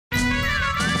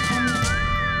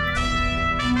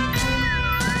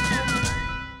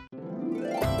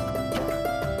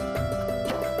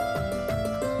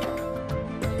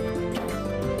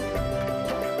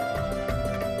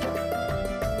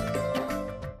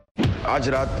आज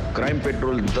रात crime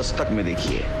petrol Dastak में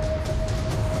देखिए।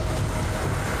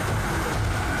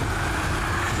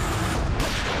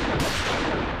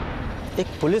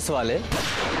 एक पुलिस वाले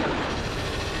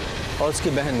और उसकी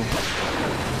बहन,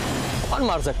 कौन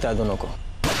मार सकता है दोनों को?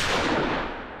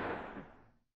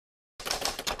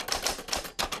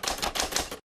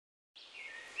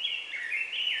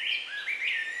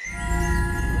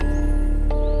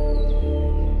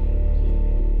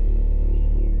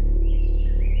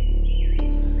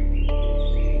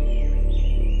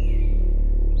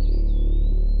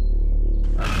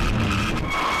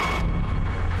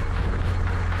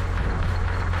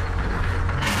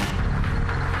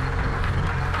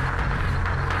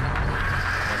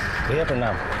 भैया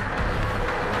प्रणाम।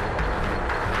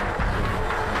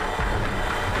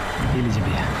 ये लीजिए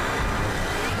भैया।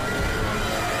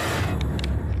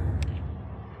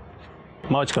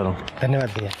 मौज करो। धन्यवाद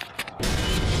भैया।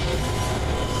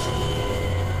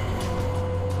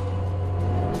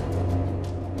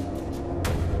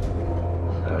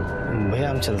 भैया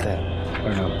हम चलते हैं।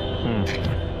 प्रणाम।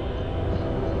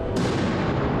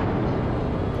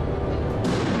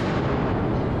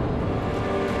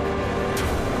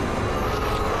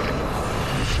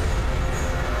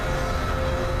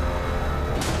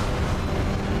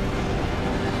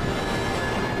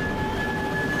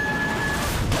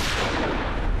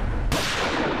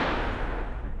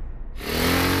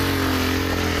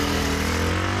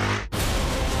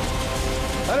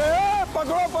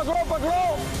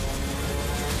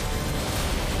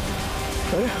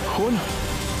 अरे कौन?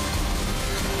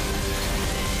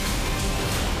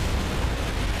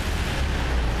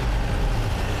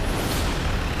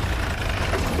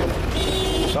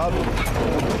 साहब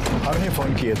हमने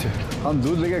फोन किए थे, हम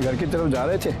दूध लेके घर की तरफ जा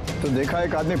रहे थे तो देखा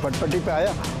एक आदमी फटपट्टी पे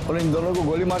आया और इन दोनों को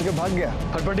गोली मार के भाग गया।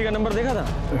 फटपट्टी का नंबर देखा था?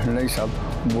 नहीं साहब,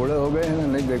 बूढ़े हो गए हैं,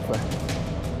 नहीं देख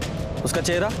पाए। उसका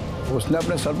चेहरा? उसने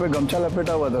अपने सर पे गमछा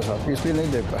लपेटा हुआ था साहब, इसलिए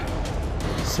नहीं देख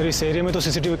पाया। सर इस एरिया में तो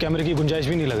सीसीटीवी कैमरे की गुंजाइश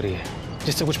भी नहीं लग रही है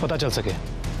जिससे कुछ पता चल सके।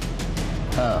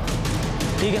 हाँ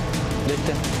ठीक है,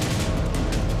 देखते हैं।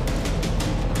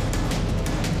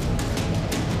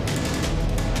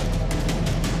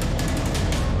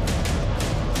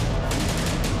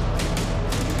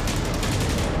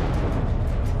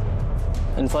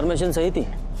 इंफॉर्मेशन सही थी,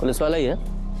 पुलिस वाला ही है।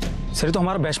 सर ये तो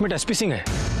हमारा बैचमेट एसपी सिंह है,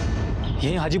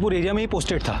 यही हाजीपुर एरिया में ही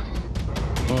पोस्टेड था।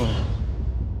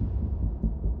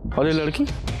 और ये लड़की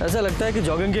ऐसा लगता है कि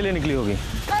जॉगिंग के लिए निकली होगी।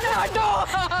 अरे हटो!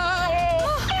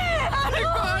 अरे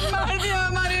कौन मार दिया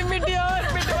हमारी बिटिया और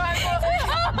बिटवा को?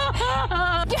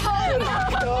 क्या हो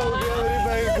गया मेरी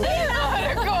बहन को?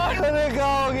 अरे कौन? अरे क्या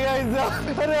हो गया ऐसा?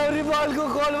 अरे हमारी बाल को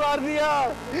कौन मार दिया?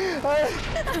 बहन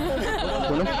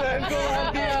को मार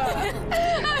दिया।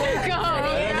 क्या हो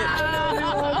गया?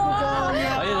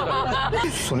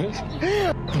 सुनिए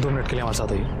 2 मिनट के लिए हमारे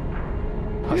साथ आइए।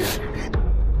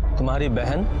 तुम्हारी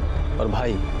बहन और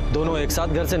भाई दोनों एक साथ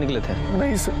घर से निकले थे?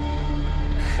 नहीं सर,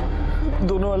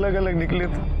 दोनों अलग अलग निकले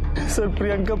थे। सर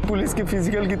प्रियंका पुलिस की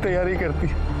फिजिकल की तैयारी करती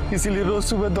है, इसीलिए रोज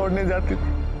सुबह दौड़ने जाती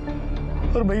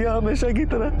थी और भैया हमेशा की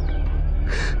तरह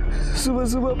सुबह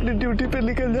सुबह अपनी ड्यूटी पे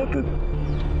निकल जाते थे।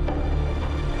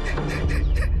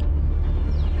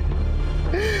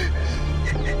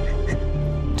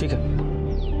 ठीक है,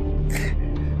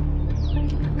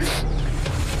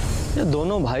 ये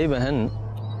दोनों भाई बहन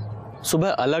सुबह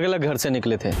अलग अलग घर से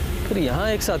निकले थे, फिर यहाँ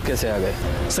एक साथ कैसे आ गए?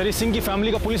 सर इस सिंह की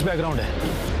फैमिली का पुलिस बैकग्राउंड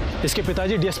है, इसके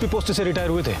पिताजी डीएसपी पोस्ट से रिटायर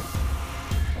हुए थे।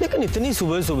 लेकिन इतनी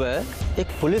सुबह सुबह एक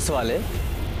पुलिस वाले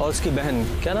और उसकी बहन,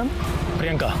 क्या नाम?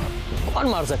 प्रियंका। कौन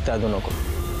मार सकता है दोनों को?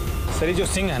 सर ये जो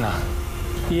सिंह है ना,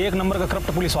 ये 1 नंबर का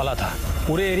करप्ट पुलिस वाला था,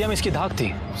 पूरे एरिया में इसकी धाक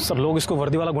थी। सर लोग इसको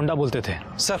वर्दी वाला गुंडा बोलते थे।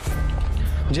 सर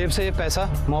जेब से ये पैसा,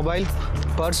 मोबाइल,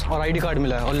 पर्स और आईडी कार्ड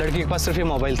मिला है और लड़की के पास सिर्फ ये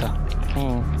मोबाइल था।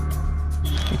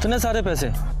 इतने सारे पैसे?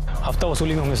 हफ्ता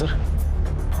वसूली में होंगे सर।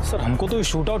 सर हमको तो ये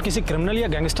शूट आउट किसी क्रिमिनल या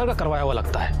गैंगस्टर का करवाया हुआ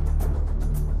लगता है।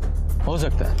 हो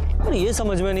सकता है, पर ये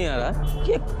समझ में नहीं आ रहा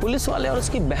कि एक पुलिस वाले और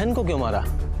उसकी बहन को क्यों मारा।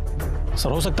 सर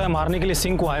हो सकता है मारने के लिए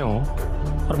सिंह को आए हों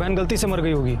और बहन गलती से मर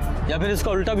गई होगी। या फिर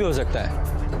इसका उल्टा भी हो सकता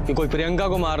है कि कोई प्रियंका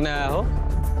को मारने आया हो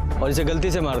और इसे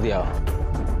गलती से मार दिया हो।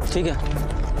 ठीक है,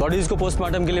 बॉडीज को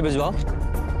पोस्टमार्टम के लिए भिजवाओ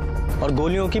और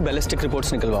गोलियों की बैलिस्टिक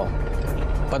रिपोर्ट्स निकलवाओ।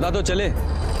 पता तो चले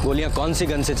गोलियां कौन सी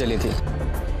गन से चली थी,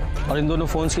 और इन दोनों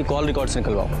फोन्स की कॉल रिकॉर्ड्स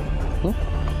निकलवाओ।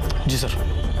 जी सर।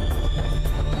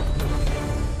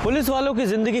 पुलिस वालों की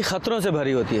जिंदगी खतरों से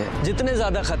भरी होती है, जितने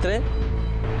ज्यादा खतरे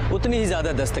उतनी ही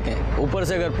ज्यादा दस्तकें। ऊपर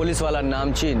से अगर पुलिस वाला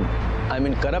नामचीन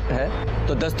करप्ट है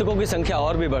तो दस्तकों की संख्या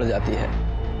और भी बढ़ जाती है।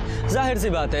 जाहिर सी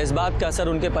बात है, इस बात का असर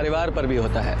उनके परिवार पर भी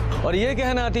होता है। और यह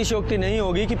कहना अतिशयोक्ति नहीं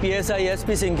होगी कि PSI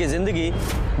SP सिंह की जिंदगी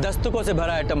दस्तकों से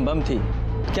भरा एटम बम थी।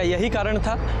 क्या यही कारण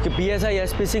था कि PSI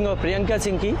SP सिंह और प्रियंका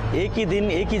सिंह की एक ही दिन,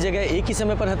 एक ही जगह, एक ही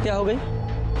समय पर हत्या हो गई?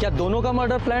 क्या दोनों का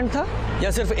मर्डर प्लान था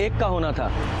या सिर्फ एक का होना था?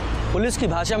 पुलिस की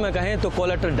भाषा में कहें तो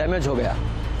कोलैटरल डैमेज हो गया।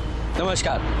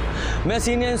 नमस्कार, मैं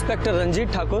senior inspector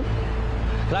Ranjit Thakur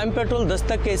crime petrol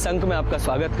Dastak के इस अंक में आपका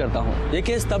स्वागत करता हूं। ये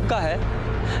केस तब का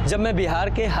है जब मैं बिहार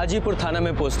के हाजीपुर थाना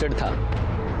में पोस्टेड था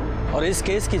और इस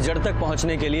केस की जड़ तक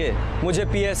पहुंचने के लिए मुझे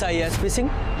PSI SP सिंह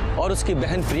और उसकी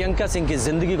बहन प्रियंका सिंह की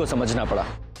जिंदगी को समझना पड़ा।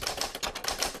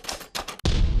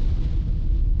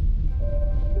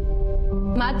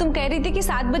 माँ, तुम कह रही थी कि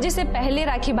 7 बजे से पहले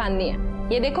राखी बांधनी है।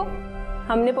 ये देखो,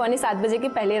 हमने 6:45 बजे के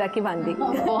पहले राखी बांध दी।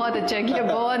 बहुत अच्छा किया,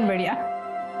 बहुत बढ़िया।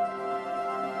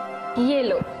 ये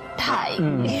लो 2.5।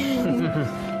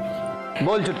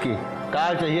 बोल चुटकी,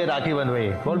 कार चाहिए, राखी बंधवाई।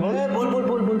 बोल बोल बोल बोल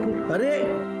बोल बोल बोल। अरे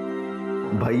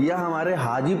भैया हमारे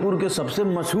हाजीपुर के सबसे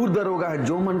मशहूर दरोगा है,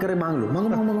 जो मन करे मांग लो। मांगो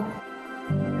मांगो मांगो।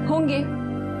 होंगे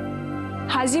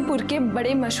हाजीपुर के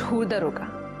बड़े मशहूर दरोगा,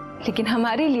 लेकिन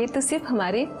हमारे लिए तो सिर्फ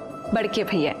हमारे बड़के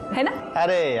भैया है ना।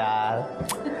 अरे यार,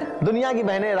 दुनिया की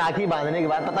बहनें राखी बांधने के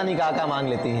बाद पता नहीं कहाँ मांग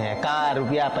लेती हैं, कार,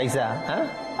 रुपया, पैसा।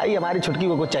 आई हमारी छुटकी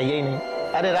को कुछ चाहिए ही नहीं।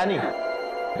 अरे रानी,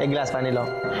 एक गिलास पानी लाओ।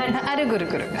 अरे गुरु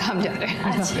गुरु, हम जा रहे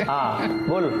हैं। हाँ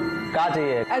बोल, क्या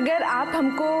चाहिए? अगर आप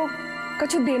हमको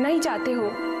कुछ देना ही चाहते हो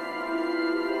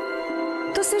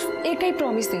तो सिर्फ एक ही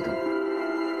प्रॉमिस दे दो,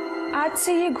 आज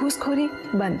से ये घूसखोरी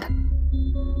बंद।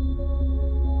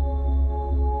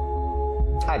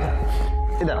 आजा,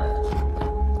 इधर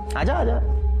आजा आजा।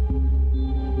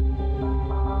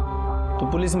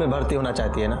 तू पुलिस में भर्ती होना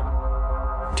चाहती है ना?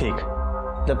 ठीक,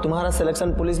 जब तुम्हारा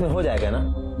सिलेक्शन पुलिस में हो जाएगा ना,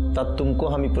 तब तुमको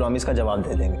हम ये प्रॉमिस का जवाब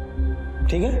दे देंगे,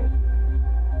 ठीक है?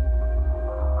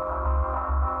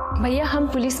 भैया, हम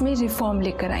पुलिस में रिफॉर्म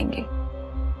लेकर आएंगे।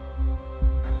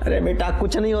 अरे बेटा,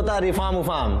 कुछ नहीं होता रिफॉर्म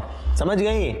उफार्म, समझ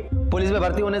गई? पुलिस में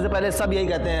भर्ती होने से पहले सब यही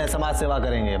कहते हैं समाज सेवा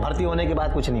करेंगे, भर्ती होने के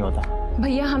बाद कुछ नहीं होता।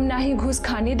 भैया, हम ना ही घूस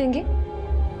खाने देंगे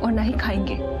और ना ही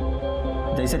खाएंगे।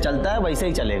 जैसे चलता है वैसे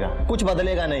ही चलेगा, कुछ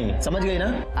बदलेगा नहीं, समझ गई ना?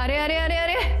 अरे अरे अरे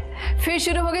अरे, फिर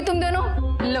शुरू हो गए तुम दोनों।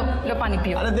 लो लो पानी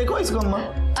पियो। अरे देखो इसको अम्मा।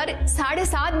 अरे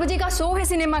 7:30 बजे का शो है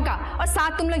सिनेमा का, और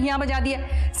 7 तुम लोग यहाँ बजा दिया।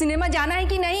 सिनेमा जाना है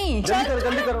कि नहीं? जल्दी करो,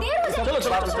 जल्दी करो। चलो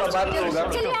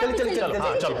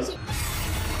चलो।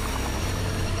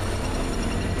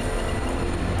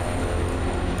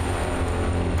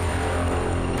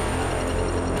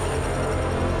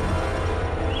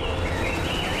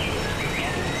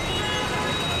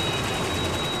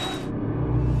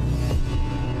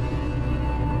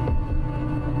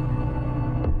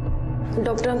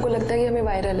 डॉक्टर, हमको लगता है कि हमें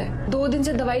वायरल है। 2 दिन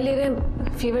से दवाई ले रहे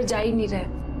हैं, फीवर जा ही नहीं रहा।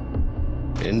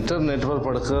 इंटरनेट पर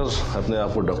पढ़कर अपने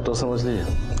आप को डॉक्टर समझ लीजिए।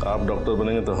 आप डॉक्टर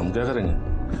बनेंगे तो हम क्या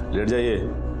करेंगे? लेट जाइए,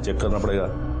 चेक करना पड़ेगा।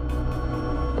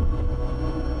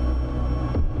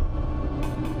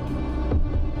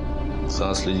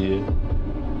 सांस लीजिए।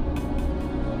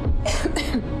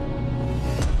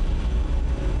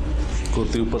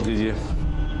 कुर्ती ऊपर कीजिए,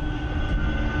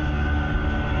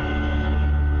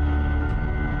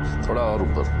 थोड़ा और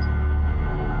ऊपर।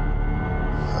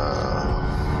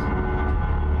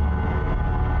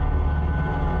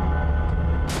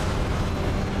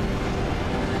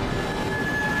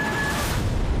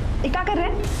 ये क्या कर रहे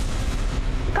हैं?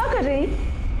 क्या कर रहे हैं?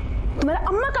 तुम्हारा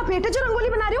अम्मा का पेट है जो रंगोली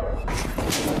बना रहे हो?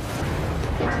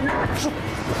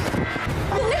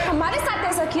 तुमने हमारे साथ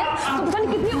ऐसा किया तो पता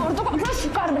नहीं कितनी औरतों को अपना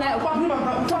शिकार बनाया।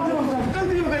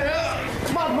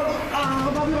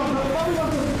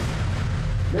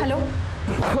 हेलो,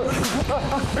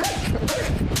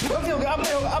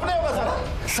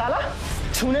 साला,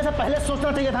 छूने से पहले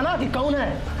सोचना चाहिए था ना कि कौन है।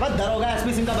 बस दरोगा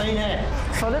SP सिंह का बहन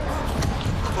है। साले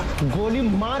गोली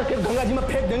मार के गंगा जी में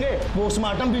फेंक देंगे,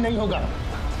 पोस्टमार्टम भी नहीं होगा।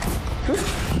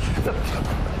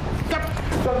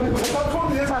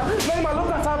 नहीं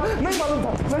मालूम था साहब, नहीं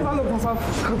मालूम था साहब।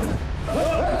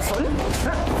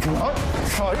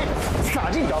 सॉरी,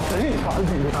 साजी डॉक्टर ही निकाल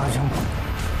देंगे आज हम।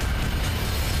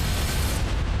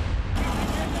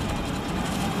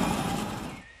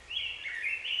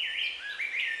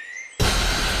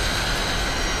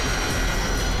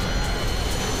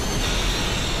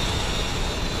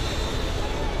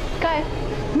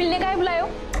 मिलने का है बुलायो?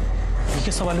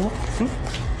 क्या सवाल हुआ?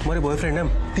 हमारे बॉयफ्रेंड है,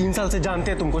 3 साल से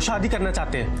जानते हैं तुमको, शादी करना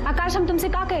चाहते हैं। आकाश, हम तुमसे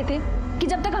क्या कहे थे कि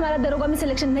जब तक हमारा दरोगा में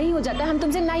सिलेक्शन नहीं हो जाता हम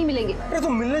तुमसे ना ही मिलेंगे। अरे तो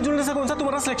मिलने जुलने से कौन सा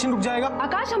तुम्हारा सिलेक्शन रुक जाएगा?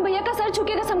 आकाश, हम भैया का सर छू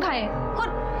के कसम खाए।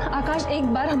 और आकाश, एक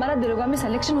बार हमारा दरोगा में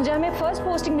सिलेक्शन हो जाए, हमें फर्स्ट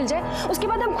पोस्टिंग मिल जाए, उसके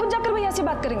बाद हम खुद जाकर भैया से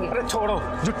बात करेंगे। अरे छोड़ो,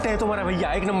 जुट्टे हैं तुम्हारे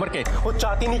भैया, 1 नंबर के। वो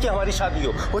चाहती नहीं कि हमारी शादी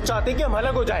हो, वो चाहते कि हम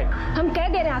अलग हो जाए। हम कह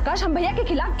दे रहे हैं आकाश, हम भैया के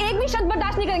खिलाफ एक भी शब्द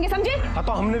बर्दाश्त नहीं करेंगे, समझे? हाँ,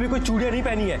 तो हमने भी कोई चूड़ियां नहीं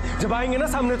पहनी है, जब आएंगे ना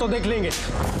सामने तो देख लेंगे।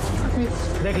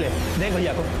 देख ले, देख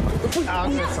भैया को आँख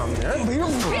के सामने है भैया।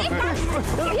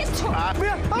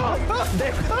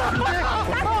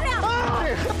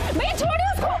 भैया छोड़िए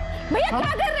उसको। भैया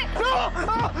क्या कर रहे?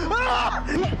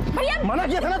 भैया मना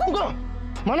किया था ना तुमको,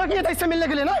 मना किया था इससे मिलने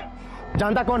के लिए ना।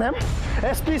 जानता कौन है?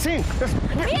 एसपी सिंह।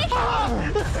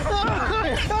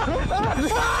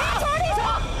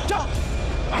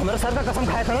 हमारे सर का कसम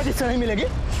खाया था ना जिससे नहीं मिलेगी।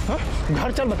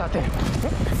 घर चल बताते हैं।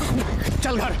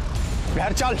 चल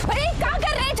घर चल। अरे क्या कर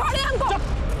रहे हैं? छोड़िए हमको।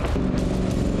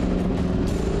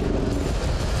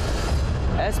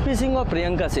 एसपी सिंह और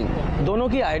प्रियंका सिंह दोनों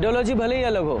की आइडियोलॉजी भले ही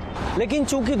अलग हो, लेकिन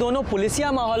चूंकि दोनों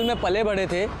पुलिसिया माहौल में पले बड़े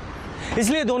थे,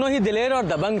 इसलिए दोनों ही दिलेर और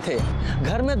दबंग थे।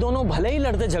 घर में दोनों भले ही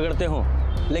लड़ते झगड़ते हों,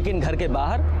 लेकिन घर के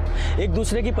बाहर एक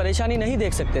दूसरे की परेशानी नहीं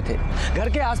देख सकते थे। घर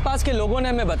के आसपास के लोगों ने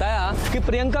हमें बताया कि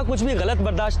प्रियंका कुछ भी गलत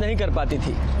बर्दाश्त नहीं कर पाती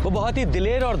थी। वो बहुत ही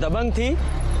दिलेर और दबंग थी।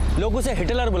 लोग उसे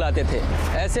हिटलर बुलाते थे।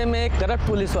 ऐसे में एक करप्ट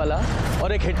पुलिस वाला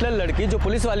और एक हिटलर लड़की जो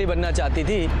पुलिस वाली बनना चाहती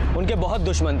थी, उनके बहुत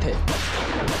दुश्मन थे।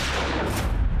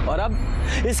 और अब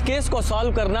इस केस को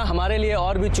सॉल्व करना हमारे लिए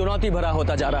और भी चुनौती भरा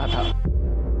होता जा रहा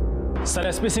था। सर,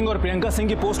 एसपी सिंह और प्रियंका सिंह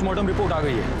की पोस्टमार्टम रिपोर्ट आ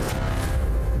गई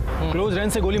है। क्लोज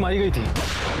रेंज से गोली मारी गई थी।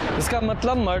 इसका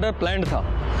मतलब मर्डर प्लान था।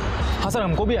 हाँ सर,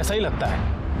 हमको भी ऐसा ही लगता है।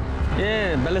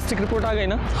 ये बैलिस्टिक रिपोर्ट आ गई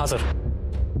ना? हाँ सर।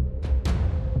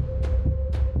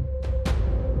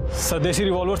 देसी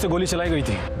रिवॉल्वर से गोली चलाई गई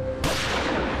थी।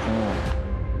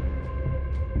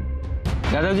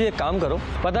 यादव जी, एक काम करो,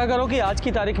 पता करो कि आज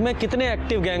की तारीख में कितने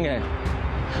एक्टिव गैंग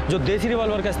हैं जो देसी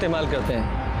रिवॉल्वर का इस्तेमाल करते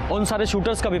हैं। उन सारे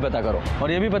शूटर्स का भी पता करो,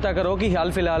 और ये भी पता करो कि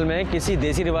हाल फिलहाल में किसी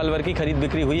देसी रिवॉल्वर की खरीद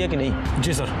बिक्री हुई है कि नहीं।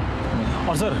 जी सर।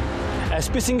 और सर,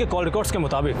 एसपी सिंह के कॉल रिकॉर्ड्स के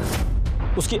मुताबिक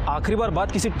उसकी आखिरी बार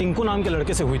बात किसी टिंकू नाम के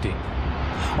लड़के से हुई थी।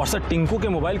 और सर, टिंकू के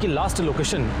मोबाइल की लास्ट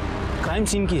लोकेशन क्राइम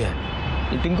सीन की है।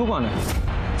 ये टिंकू कौन है?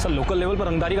 सर, लोकल लेवल पर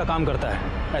रंगदारी का काम करता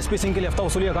है। एसपी सिंह के लिए हफ्ता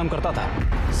वसूली का काम करता था।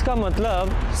 इसका मतलब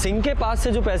सिंह के पास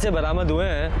से जो पैसे बरामद हुए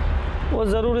हैं वो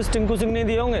जरूर इस टिंकू सिंह ने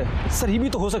दिए होंगे। सर, ये भी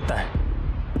तो हो सकता है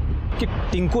कि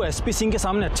टिंकू एसपी सिंह के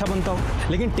सामने अच्छा बनता हो,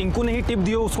 लेकिन टिंकू ने ही टिप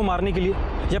दी हो उसको मारने के लिए,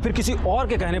 या फिर किसी और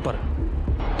के कहने पर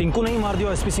टिंकू ने ही मार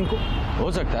दिया एसपी सिंह को।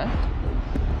 हो सकता है।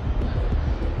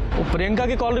 वो प्रियंका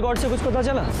के कॉल रिकॉर्ड से कुछ पता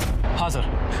चला? हाँ सर।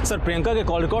 सर, प्रियंका के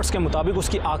कॉल रिकॉर्ड्स के मुताबिक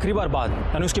उसकी आखिरी बार बात,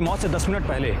 यानी उसकी मौत से 10 मिनट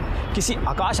पहले, किसी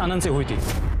आकाश आनंद से हुई थी।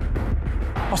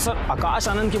 और सर, आकाश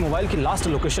आनंद की मोबाइल की लास्ट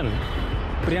लोकेशन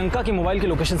प्रियंका की मोबाइल की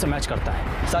लोकेशन से मैच करता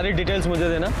है। सारी डिटेल्स मुझे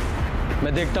देना,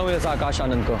 मैं देखता हूँ इस आकाश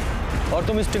आनंद को, और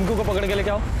तुम इस टिंकू को पकड़ के लेके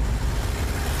आओ।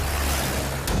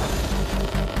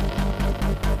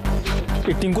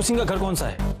 ये टिंकू सिंह का घर कौन सा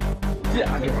है? ये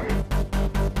आगे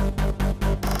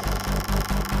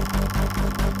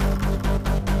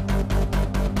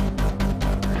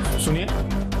सुनिए,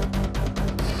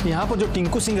 यहाँ पर जो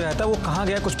टिंकू सिंह रहता है वो कहाँ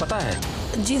गया, कुछ पता है?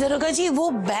 जी दरोगा जी, वो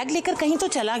बैग लेकर कहीं तो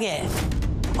चला गया है।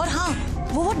 और हाँ,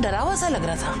 वो बहुत डरा हुआ सा लग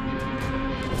रहा था।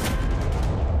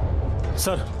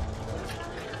 सर,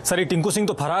 ये टिंकू सिंह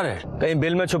तो फरार है। कहीं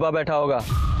बिल में छुपा बैठा होगा।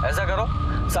 ऐसा करो,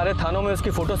 सारे थानों में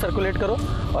उसकी फोटो सर्कुलेट करो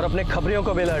और अपने खबरियों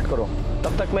को भी अलर्ट करो।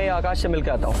 तब तक मैं ये आकाश से मिल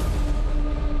के आता हूँ।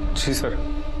 जी सर,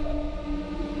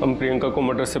 हम प्रियंका को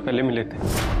मर्डर से पहले मिले थे।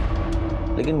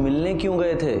 लेकिन मिलने क्यों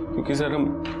गए थे? क्योंकि सर,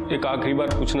 हम एक आखिरी बार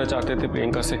पूछना चाहते थे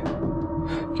प्रियंका से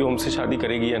कि वो हमसे शादी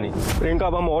करेगी या नहीं। प्रियंका,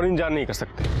 अब हम और इंतजार नहीं कर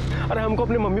सकते। अरे हमको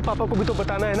अपने मम्मी पापा को भी तो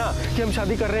बताना है ना कि हम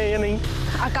शादी कर रहे हैं या नहीं।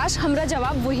 आकाश, हमारा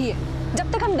जवाब वही है,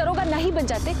 जब तक हम दरोगा नहीं बन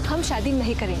जाते हम शादी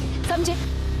नहीं करेंगे, समझे?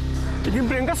 लेकिन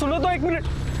प्रियंका सुनो तो, एक मिनट।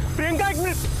 प्रियंका, एक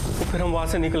मिनट। और फिर हम वहां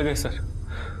से निकल गए सर।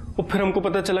 और फिर हमको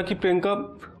पता चला कि प्रियंका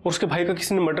और उसके भाई का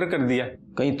किसी ने मर्डर कर दिया।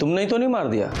 कहीं तुमने ही तो नहीं मार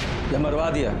दिया या मरवा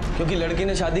दिया? क्योंकि लड़की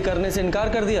ने शादी करने से इनकार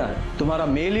कर दिया, तुम्हारा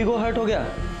मेल ईगो हर्ट हो गया,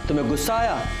 तुम्हें गुस्सा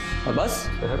आया और बस?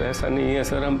 सर, ऐसा नहीं है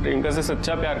सर, हम प्रियंका से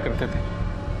सच्चा प्यार करते थे।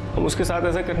 हम उसके साथ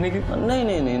ऐसा करने की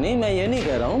नहीं, मैं ये नहीं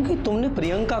कह रहा हूँ कि तुमने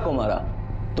प्रियंका को मारा।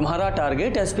 तुम्हारा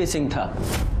टारगेट एसपी सिंह था,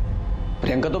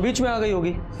 प्रियंका तो बीच में आ गई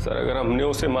होगी। सर, अगर हमने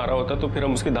उसे मारा होता तो फिर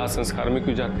हम उसके दाह संस्कार में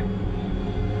क्यों जाते?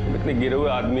 हम इतने गिरे हुए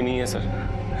आदमी नहीं है सर।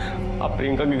 आप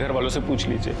प्रियंका के घर वालों से पूछ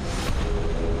लीजिए।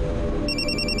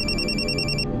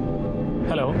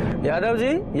 हेलो यादव जी,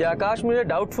 ये आकाश मुझे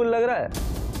डाउटफुल लग रहा है,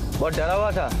 बहुत डरा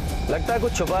हुआ था, लगता है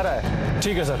कुछ छुपा रहा है।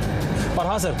 ठीक है सर। और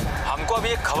हाँ सर, हमको अभी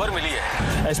एक खबर मिली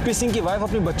है, एसपी सिंह की वाइफ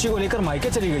अपनी बच्ची को लेकर मायके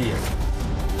चली गई है।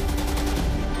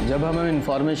 जब हमें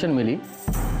इन्फॉर्मेशन मिली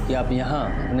कि आप यहाँ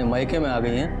अपने मायके में आ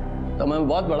गई हैं, तो हमें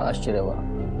बहुत बड़ा आश्चर्य हुआ।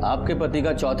 आपके पति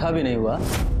का चौथा भी नहीं हुआ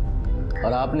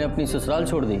और आपने अपनी ससुराल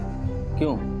छोड़ दी,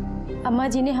 क्यों? अम्मा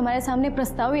जी ने हमारे सामने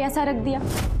प्रस्ताव ही ऐसा रख दिया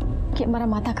कि हमारा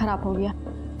माथा खराब हो गया।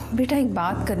 बेटा, एक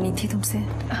बात करनी थी तुमसे।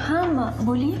 हाँ माँ,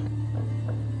 बोलिए।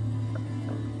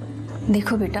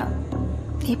 देखो बेटा,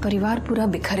 ये परिवार पूरा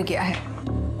बिखर गया है,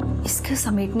 इसके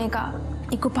समेटने का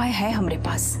एक उपाय है हमारे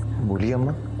पास। बोलिए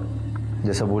अम्मा,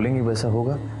 जैसा बोलेंगी वैसा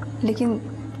होगा। लेकिन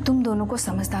तुम दोनों को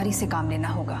समझदारी से काम लेना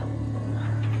होगा।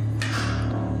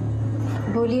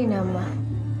 बोलिए ना अम्मा।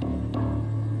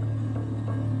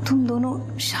 तुम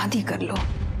दोनों शादी कर लो।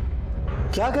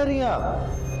 क्या कर रही हैं आप?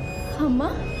 अम्मा,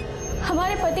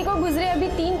 हमारे पति को गुजरे अभी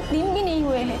 3 दिन भी नहीं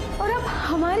हुए हैं और अब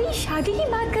हमारी शादी की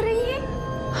बात कर रही है।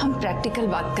 हम प्रैक्टिकल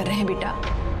बात कर रहे हैं बेटा।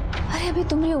 अरे अभी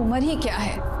तुम्हारी उम्र ही क्या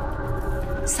है,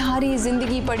 सारी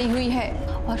जिंदगी पड़ी हुई है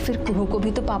और फिर कुहू को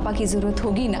भी तो पापा की जरूरत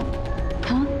होगी ना।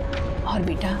 हाँ, और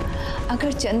बेटा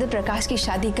अगर चंद्र प्रकाश की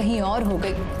शादी कहीं और हो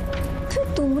गई तो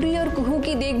तुम्हारी और कुहू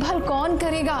की देखभाल कौन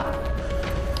करेगा?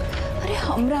 अरे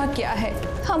हमरा क्या है,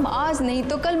 हम आज नहीं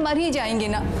तो कल मर ही जाएंगे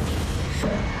ना।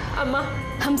 अम्मा,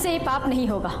 हमसे ये पाप नहीं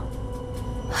होगा।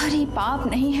 अरे पाप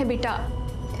नहीं है बेटा।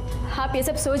 आप ये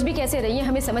सब सोच भी कैसे रही हैं,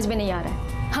 हमें समझ में नहीं आ रहा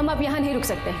है। हम अब यहाँ नहीं रुक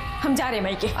सकते, हम जा रहे हैं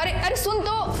मायके। अरे अरे सुन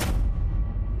तो।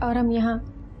 और हम यहाँ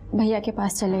भैया के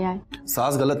पास चले आए।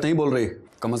 सास गलत नहीं बोल रही,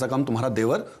 कम से कम तुम्हारा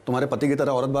देवर तुम्हारे पति की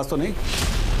तरह औरतबाज तो नहीं।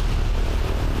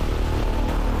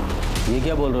 ये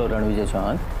क्या बोल रहे हो रणविजय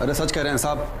चौहान? अरे सच कह रहे हैं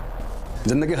साहब,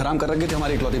 जिंदगी हराम कर रखी थी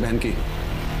हमारी इकलौती बहन की,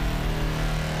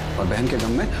 और बहन के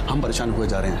गम में हम परेशान हुए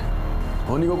जा रहे हैं।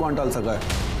 होनी को कौन टाल सका है,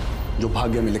 जो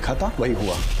भाग्य में लिखा था वही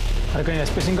हुआ। अरे कहीं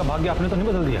एसपी सिंह का भाग्य आपने तो नहीं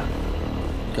बदल दिया?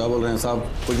 क्या बोल रहे हैं साहब,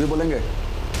 कुछ भी बोलेंगे?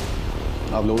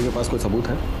 आप लोगों के पास कोई सबूत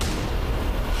है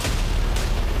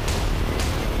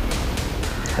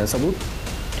सबूत?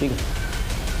 ठीक है,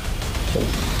 चलो।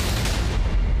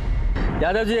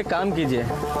 यादव जी एक काम कीजिए,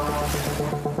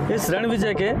 इस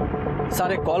रणविजय के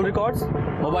सारे कॉल रिकॉर्ड्स,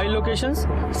 मोबाइल लोकेशंस,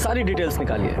 सारी डिटेल्स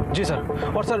निकालिए। जी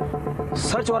सर। और सर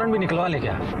सर्च वारंट भी निकलवा ले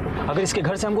क्या? अगर इसके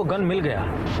घर से हमको गन मिल गया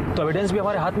तो एविडेंस भी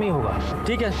हमारे हाथ में ही होगा।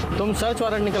 ठीक है, तुम सर्च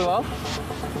वारंट निकलवाओ,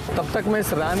 तब तक मैं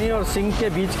इस रानी और सिंह के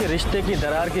बीच के रिश्ते की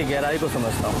दरार की गहराई को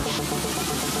समझता हूँ।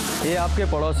 ये आपके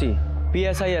पड़ोसी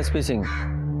PSI SP सिंह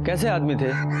कैसे आदमी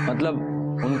थे? मतलब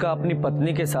उनका अपनी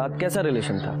पत्नी के साथ कैसा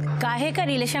रिलेशन था? काहे का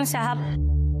रिलेशन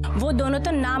साहब, वो दोनों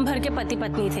तो नाम भर के पति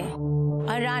पत्नी थे।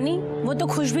 और रानी, वो तो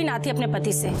खुश भी ना थी अपने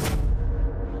पति से।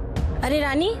 अरे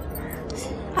रानी,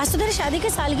 आज तो तेरी शादी की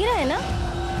सालगिरह है ना?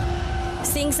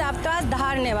 सिंह साहब तो आज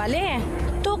धारने वाले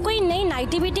हैं, तो कोई नई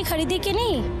नाइटी बीटी खरीदी कि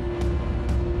नहीं?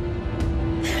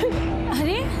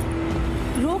 अरे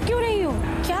रो क्यों रही हो,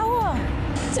 क्या हुआ?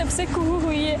 जब से कुहू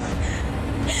हुई है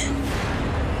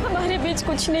हमारे बीच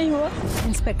कुछ नहीं हुआ।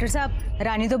 इंस्पेक्टर साहब,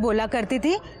 रानी तो बोला करती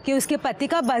थी कि उसके पति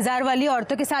का बाजार वाली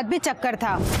औरतों के साथ भी चक्कर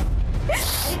था।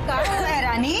 क्या है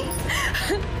रानी?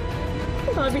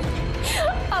 भाभी,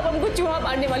 आप हमको चूहा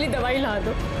मारने वाली दवाई ला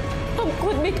दो, हम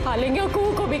खुद भी खा लेंगे और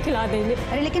कुहू को भी खिला देंगे।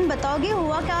 अरे लेकिन बताओगे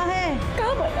हुआ क्या है?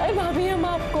 क्या बताए भाभी हम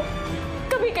आपको,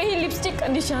 कभी कहीं लिपस्टिक का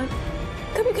निशान,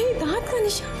 कभी कहीं दांत का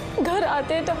निशान। घर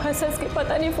आते हैं तो हंस हंस के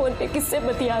पता नहीं फोन पे किससे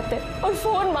बतियाते, और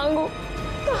फोन मांगो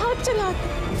तो हाथ चलाते।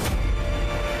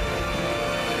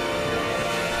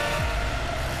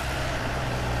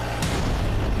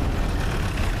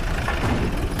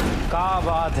 क्या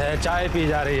बात है, चाय पी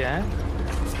जा रही है?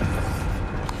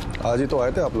 आज ही तो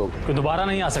आए थे आप लोग। तो दोबारा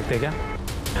नहीं आ सकते क्या?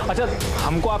 अच्छा,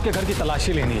 हमको आपके घर की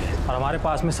तलाशी लेनी है और हमारे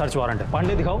पास में सर्च वारंट है।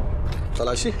 पांडे दिखाओ।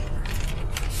 तलाशी?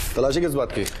 तलाशी किस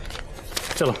बात की?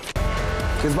 चलो।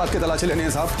 किस बात की तलाशी लेनी है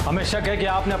साहब? हमें शक है कि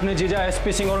आपने अपने जीजा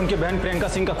SP सिंह और उनकी बहन प्रियंका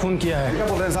सिंह का खून किया है। क्या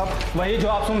बोल रहे हैं साहब? वही जो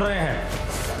आप सुन रहे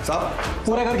हैं साहब।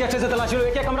 पूरे घर के अच्छे से तलाशी लो,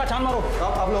 एक कमरा छान मारो।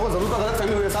 साहब, आप लोगों को जरूर गलत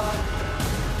फहमी हुई है साहब।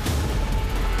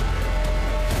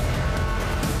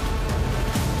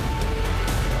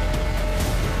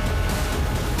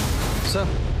 सर,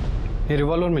 ये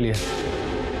रिवॉल्वर मिली है।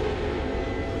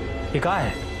 ये कहाँ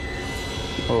है?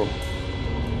 ओ,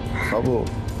 अब वो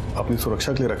अपनी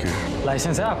सुरक्षा के लिए रखे हैं।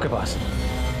 लाइसेंस है आपके पास?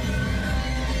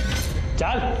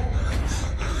 चल।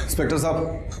 इंस्पेक्टर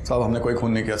साहब, हमने कोई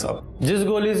खून नहीं किया साहब। जिस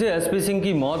गोली से SP सिंह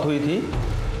की मौत हुई थी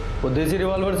वो देसी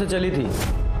रिवॉल्वर से चली थी,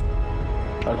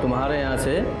 और तुम्हारे यहाँ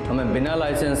से हमें बिना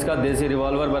लाइसेंस का देसी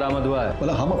रिवॉल्वर बरामद हुआ है।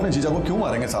 बोला हम अपने जीजा को क्यों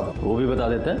मारेंगे साहब? वो भी बता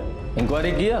देते हैं।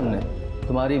 इंक्वायरी की हमने,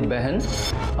 तुम्हारी बहन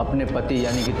अपने पति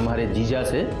यानी कि तुम्हारे जीजा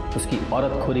से उसकी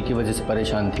औरतखोरी की वजह से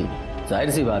परेशान थी। जाहिर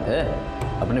सी बात है,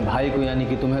 अपने भाई को यानी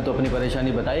कि तुम्हें तो अपनी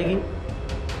परेशानी बताएगी।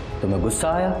 तुम्हें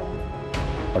गुस्सा आया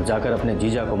और जाकर अपने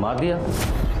जीजा को मार दिया,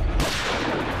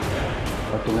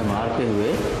 और तुम्हें मारते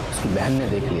हुए उसकी बहन ने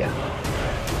देख लिया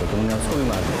तो तुमने उसको भी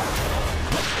मार दिया।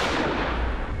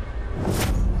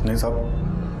 नहीं साहब,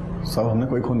 हमने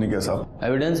कोई खून नहीं किया साहब।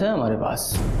 एविडेंस है हमारे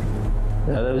पास।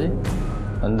 यादव जी,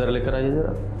 अंदर लेकर आइए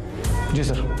जरा। जी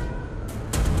सर।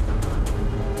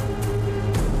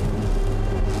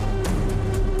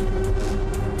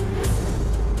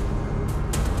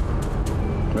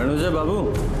 रणुजय बाबू,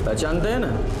 पहचानते हैं ना?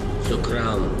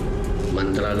 सुखराम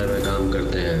मंत्रालय में काम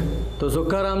करते हैं। तो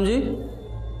सुक्खाराम जी,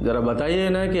 जरा बताइए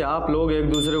ना कि आप लोग एक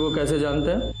दूसरे को कैसे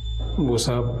जानते हैं? वो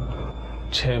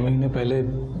साहब 6 महीने पहले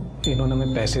इन्होंने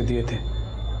हमें पैसे दिए थे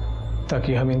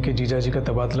ताकि हम इनके जीजा जी का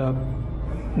तबादला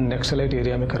नक्सलाइट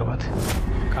एरिया में करवाते।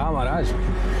 कहाँ महाराज,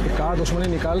 ये कहाँ दुश्मनी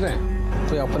निकाल रहे हैं?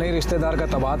 तो अपने ही रिश्तेदार का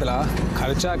तबादला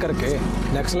खर्चा करके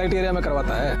नक्सलाइट एरिया में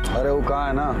करवाता है। अरे वो कहाँ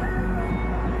है ना,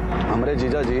 हमारे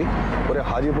जीजा जी पूरे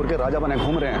हाजीपुर के राजा बने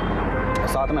घूम रहे हैं,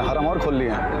 साथ में हरम और खोल लिए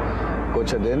हैं।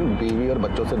 कुछ दिन बीवी और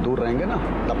बच्चों से दूर रहेंगे ना,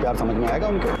 तब प्यार समझ में आएगा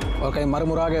उनके। और कहीं मर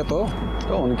मुरा गए तो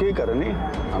उनकी ही करनी,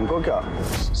 हमको क्या।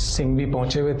 सिंह भी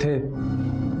पहुंचे हुए थे,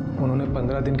 उन्होंने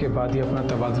 15 दिन के बाद ही अपना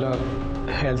तबादला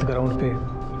हेल्थ ग्राउंड पे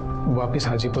वापस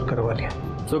हाजीपुर करवा लिया।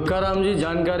 सुक्खाराम जी,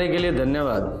 जानकारी के लिए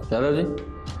धन्यवाद। यादव जी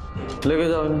लेके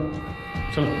जाओ इन्हें।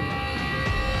 चलो।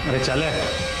 अरे चले।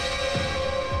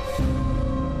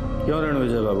 क्यों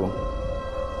रणविजय बाबू,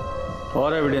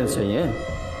 और एविडेंस चाहिए?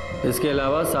 इसके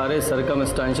अलावा सारे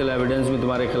सर्कमस्टेंशियल एविडेंस भी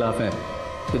तुम्हारे खिलाफ हैं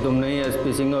कि तुमने ही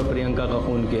एसपी सिंह और प्रियंका का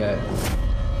खून किया है,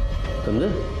 समझे?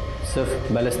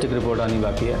 सिर्फ बैलिस्टिक रिपोर्ट आनी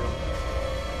बाकी है,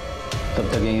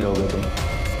 तब तक यहीं रहोगे तुम।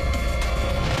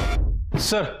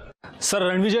 सर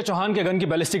रणविजय चौहान के गन की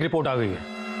बैलिस्टिक रिपोर्ट आ गई है।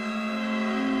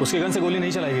 उसके गन से गोली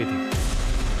नहीं चलाई गई थी।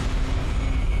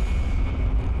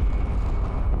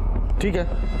 ठीक है,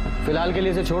 फिलहाल के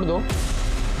लिए इसे छोड़ दो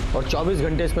और 24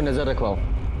 घंटे इस पर नजर रखवाओ।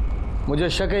 मुझे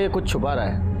शक है ये कुछ छुपा रहा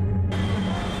है।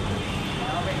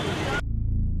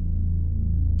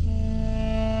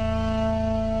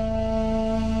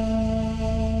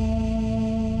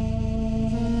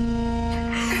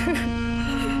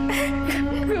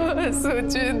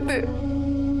 सोचे थे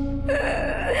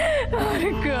और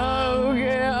क्या हो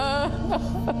गया?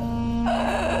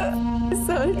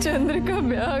 साल चंद्र का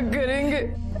ब्याह करेंगे,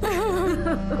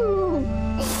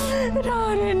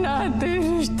 सारे नाते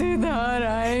रिश्तेदार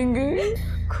आएंगे,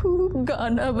 खूब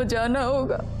गाना बजाना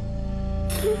होगा,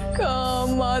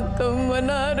 काम मातम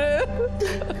मना रहे।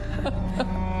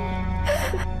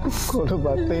 कोनो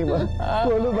बात नहीं माँ,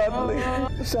 कोनो बात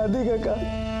नहीं। शादी का काम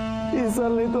इस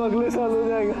साल नहीं तो अगले साल हो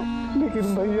जाएगा,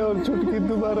 लेकिन भैया और छुटकी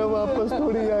दोबारा वापस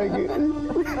थोड़ी आएंगे।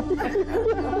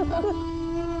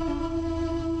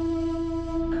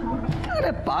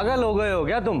 अरे पागल हो गए हो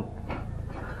क्या तुम?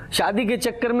 शादी के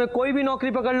चक्कर में कोई भी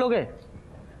नौकरी पकड़ लोगे?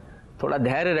 थोड़ा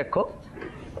धैर्य रखो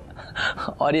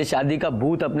और ये शादी का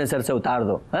भूत अपने सर से उतार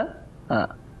दो। हाँ,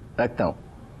 रखता हूं।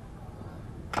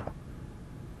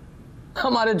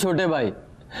 हमारे छोटे भाई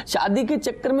शादी के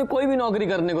चक्कर में कोई भी नौकरी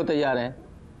करने को तैयार हैं।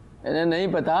 इन्हें नहीं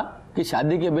पता कि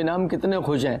शादी के बिना हम कितने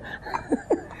खुश हैं।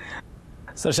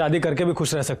 सर शादी करके भी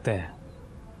खुश रह सकते हैं,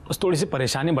 बस थोड़ी सी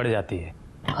परेशानी बढ़ जाती है।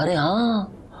 अरे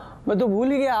हाँ, मैं तो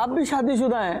भूल ही गया, आप भी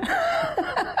शादीशुदा हैं।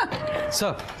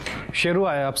 सर शेरू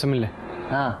आया आपसे मिलने।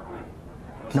 हाँ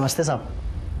नमस्ते साहब।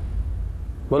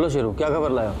 बोलो शेरू, क्या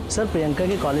खबर लाया? सर प्रियंका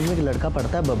के कॉलेज में एक लड़का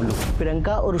पढ़ता है बबलू।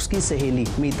 प्रियंका और उसकी सहेली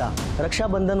मीता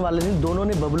रक्षाबंधन वाले दिन दोनों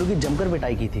ने बबलू की जमकर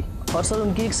पिटाई की थी। और सर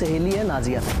उनकी एक सहेली है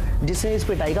नाजिया, जिसने इस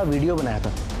पिटाई का वीडियो बनाया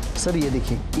था। सर ये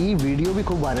देखिए, ये वीडियो भी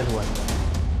खूब वायरल हुआ था।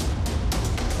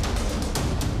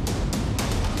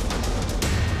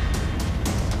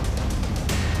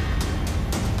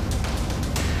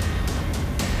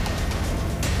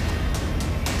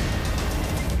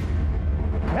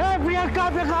 प्रियंका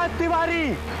विकास तिवारी,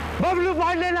 बबलू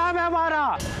पांडे नाम है हमारा।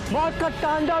 मौत का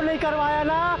तांडव नहीं करवाया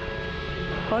ना,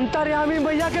 अंतर्यामी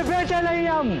मैया के बेटे नहीं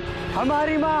हम।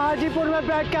 हमारी माँ हाजीपुर में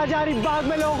बैठ के हजारी बाग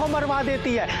में लोगों को मरवा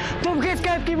देती है। तुम किस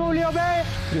कैद की मूलियों में?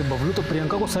 ये बबलू तो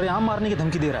प्रियंका को सरेआम मारने की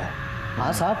धमकी दे रहा है।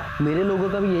 हाँ साहब, मेरे लोगों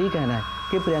का भी यही कहना है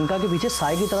कि प्रियंका के पीछे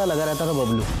साई की तरह लगा रहता था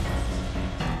बबलू।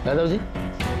 यादव जी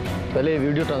पहले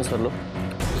वीडियो ट्रांसफर लो।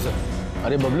 सर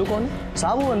अरे बबलू कौन है?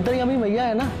 साहब वो अंतर्यामी मैया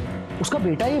है ना, उसका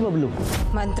बेटा ही बबलू।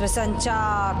 मंत्र संचा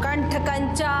कंठ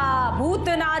कंचा भूत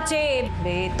नाचे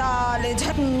बेताल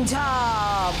झंझा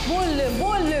बुल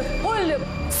बुल बुल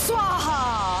स्वाहा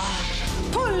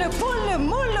फुल फुल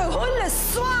मुल हुल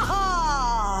स्वाहा।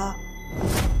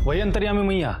 वही अंतर्यामी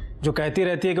मैया जो कहती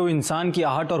रहती है कि वो इंसान की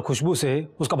आहट और खुशबू से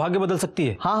उसका भाग्य बदल सकती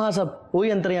है। हाँ हाँ सब वही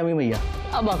अंतर्यामी मैया।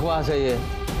 अब बकवास है ये।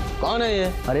 कौन है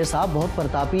ये? अरे साहब बहुत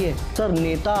प्रतापी है सर,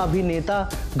 नेता अभिनेता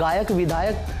गायक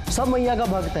विधायक सब मैया का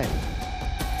भक्त है।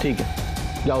 ठीक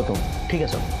है जाओ तुम। ठीक है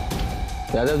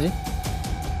सर। यादव जी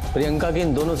प्रियंका की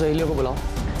इन दोनों सहेलियों को बुलाओ।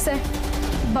 सर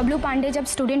बबलू पांडे जब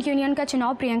स्टूडेंट यूनियन का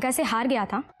चुनाव प्रियंका से हार गया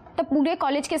था, तब पूरे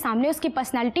कॉलेज के सामने उसकी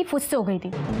पर्सनालिटी फुस हो गई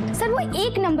थी। सर वो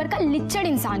एक नंबर का लिच्चड़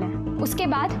इंसान है। उसके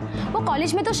बाद वो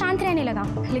कॉलेज में तो शांत रहने लगा,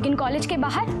 लेकिन कॉलेज के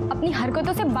बाहर अपनी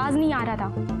हरकतों से बाज नहीं आ रहा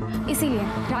था। इसीलिए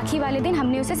राखी वाले दिन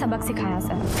हमने उसे सबक सिखाया।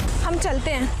 सर हम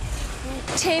चलते हैं,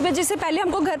 6 बजे से पहले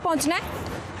हमको घर पहुंचना है।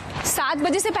 7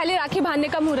 बजे से पहले राखी बांधने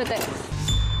का मुहूर्त है।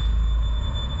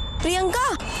 प्रियंका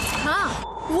हाँ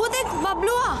वो देख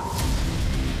बबलुआ।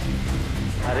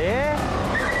 अरे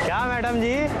क्या मैडम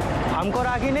जी, हमको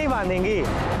राखी नहीं बांधेंगी?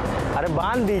 अरे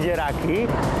बांध दीजिए राखी।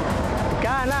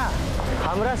 क्या है ना,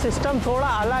 हमारा सिस्टम थोड़ा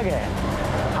अलग है।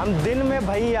 हम दिन में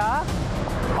भैया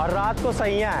और रात को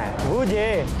सैया है,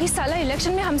 बूझे? ये साला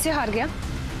इलेक्शन में हमसे हार गया,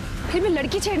 फिर भी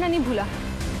लड़की छेड़ना नहीं भूला।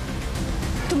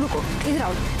 तुम रुको, इधर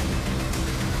आओ।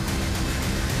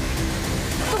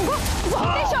 तुमको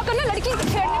बहुत शौक है ना लड़की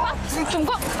छेड़ने का?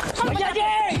 तुमको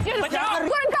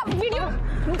का वीडियो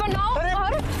बनाओ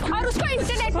और उसको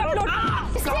इंटरनेट पर अपलोड।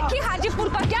 इसलिए कि हाजीपुर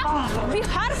का क्या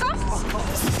बिहार का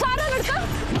सारा लड़का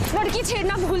लड़की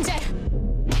छेड़ना भूल जाए।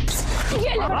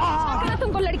 ये लड़का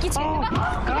तुमको लड़की छेड़ने का।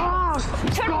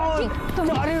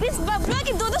 इस बबलुआ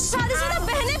की 2 शादीशुदा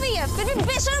बहनें भी है, फिर भी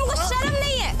बेशर्म को शर्म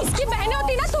नहीं है। इसकी बहनें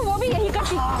होती ना तो वो भी यही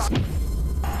करती।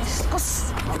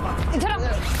 इधर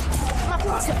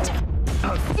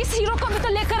इस हीरो को भी तो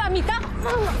लेकर अमिता।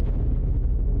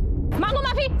 मांगो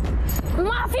माफी,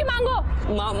 माफी मांगो।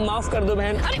 माफ कर दो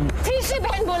बहन। अरे फिर से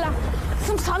बहन बोला।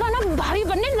 तुम साला ना भारी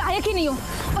बनने लायक ही नहीं हो।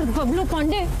 और बबलू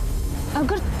पांडे,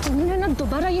 अगर तुमने ना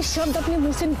दोबारा ये शब्द अपने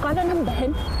मुंह से निकाला ना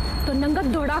बहन, तो नंगा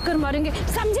दौड़ा कर मारेंगे,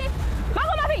 समझे?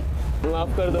 मांगो माफी।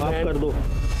 माफ कर दो, माफ कर दो।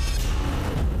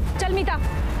 चल मीता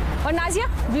और नाजिया,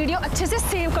 वीडियो अच्छे से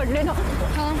सेव कर लेना।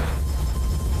 हाँ।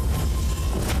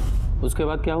 उसके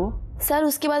बाद क्या हुआ? सर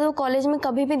उसके बाद वो कॉलेज में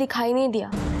कभी भी दिखाई नहीं दिया।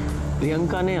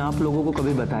 प्रियंका ने आप लोगों को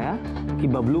कभी बताया कि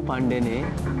बबलू पांडे ने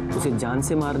उसे जान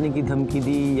से मारने की धमकी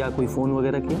दी या कोई फोन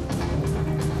वगैरह किया?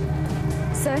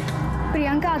 सर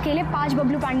प्रियंका अकेले 5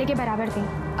 बबलू पांडे के बराबर थी।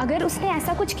 अगर उसने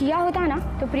ऐसा कुछ किया होता ना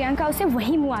तो प्रियंका उसे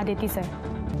वहीं मुआ देती सर।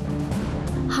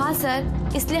 हाँ सर,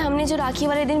 इसलिए हमने जो राखी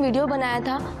वाले दिन वीडियो बनाया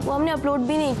था वो हमने अपलोड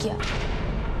भी नहीं किया।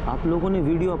 आप लोगों ने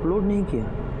वीडियो अपलोड नहीं किया?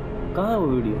 कहाँ है वो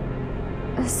वीडियो?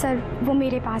 सर वो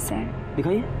मेरे पास है।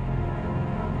 दिखाइए।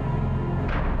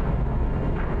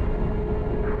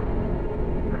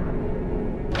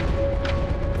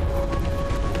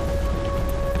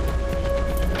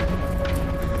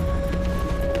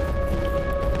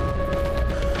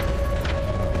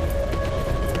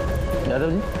 यादव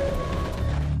जी,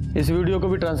 इस वीडियो को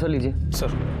भी ट्रांसफर लीजिए।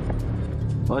 सर।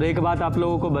 और एक बात आप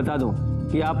लोगों को बता दूं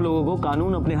कि आप लोगों को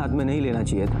कानून अपने हाथ में नहीं लेना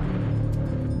चाहिए था।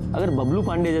 अगर बबलू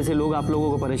पांडे जैसे लोग आप लोगों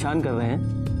को परेशान कर रहे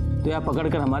हैं तो या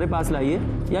पकड़कर हमारे पास लाइए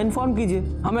या इन्फॉर्म कीजिए,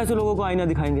 हम ऐसे लोगों को आईना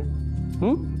दिखाएंगे।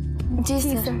 जी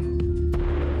सर।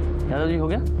 यादव जी, हो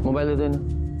गया? मोबाइल दे दो इन्हें।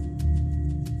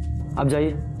 अब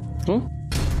जाइए।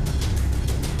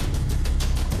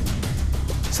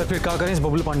 सर फिर क्या करें इस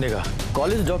बबलू पांडे का?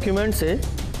 कॉलेज डॉक्यूमेंट से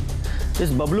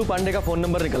इस बबलू पांडे का फोन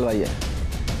नंबर निकलवाइए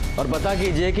और पता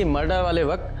कीजिए कि मर्डर वाले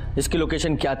वक्त इसकी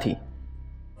लोकेशन क्या थी।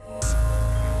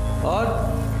 और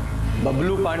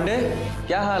बबलू पांडे,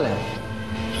 क्या हाल है?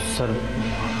 सर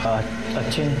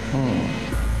अच्छे हैं।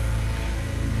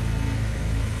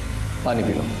 पानी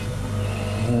पी लो।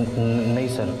 नहीं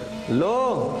सर। लो,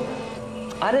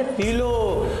 अरे पी लो,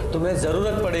 तुम्हें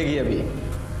जरूरत पड़ेगी।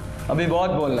 अभी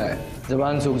बहुत बोलना है,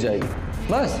 जुबान सूख जाएगी।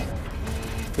 बस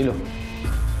पी लो,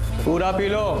 पूरा पी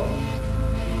लो।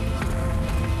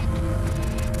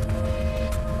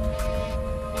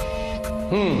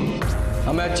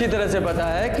 हमें अच्छी तरह से पता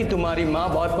है कि तुम्हारी माँ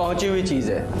बहुत पहुंची हुई चीज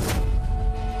है,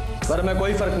 पर हमें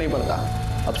कोई फर्क नहीं पड़ता।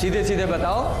 अब सीधे सीधे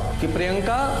बताओ कि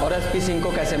प्रियंका और एसपी सिंह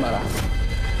को कैसे मारा?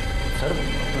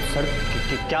 सर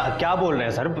क्या बोल रहे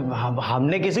हैं सर?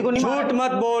 हमने किसी को नहीं। झूठ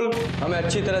मत बोल, हमें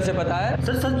अच्छी तरह से पता है।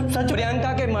 सच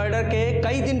प्रियंका के मर्डर के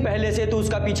कई दिन पहले से तू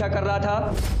उसका पीछा कर रहा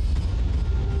था।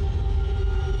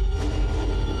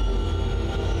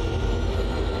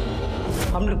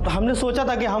 हमने सोचा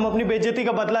था कि हम अपनी बेइज्जती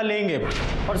का बदला लेंगे,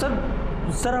 और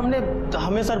सर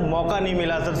हमें सर मौका नहीं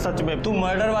मिला सर। सच में तू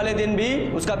मर्डर वाले दिन भी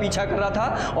उसका पीछा कर रहा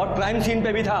था और क्राइम सीन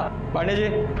पे भी था। पांडे जी,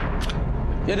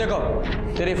 ये देखो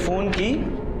तेरे फोन की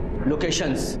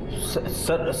लोकेशंस।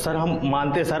 सर हम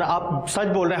मानते सर, आप सच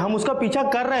बोल रहे हैं। हम उसका पीछा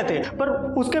कर रहे थे, पर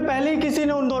उसके पहले ही किसी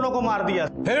ने उन दोनों को मार दिया।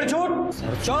 फिर झूठ?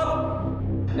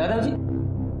 चुप। यादव जी,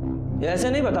 ये ऐसे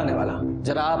नहीं बताने वाला।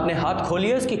 जरा आपने हाथ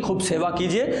खोलिए, इसकी खूब सेवा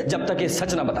कीजिए जब तक ये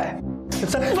सच ना बताए।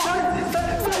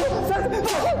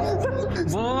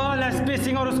 बोल एसपी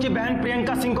सिंह और उसकी बहन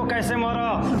प्रियंका सिंह को कैसे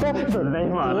मारा? नहीं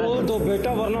मारा। बोल तो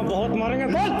बेटा, वरना बहुत मारेंगे।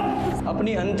 बोल।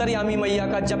 अपनी अंतर्यामी मैया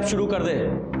का जप शुरू कर दे,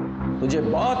 तुझे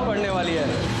बहुत पड़ने वाली है।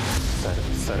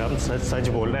 सर हम सच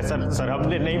बोल रहे हैं सर।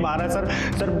 हमने नहीं मारा सर।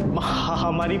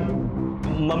 हमारी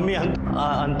मम्मी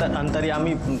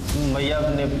अंतर्यामी मैया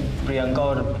ने प्रियंका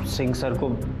और सिंह सर को।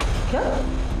 क्या?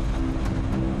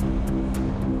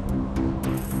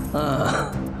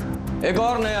 हाँ, एक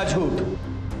और नया झूठ।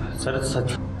 सर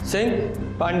सिंह,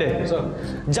 पांडे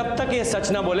सर, जब तक ये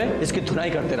सच ना बोले इसकी धुनाई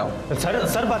करते रहो।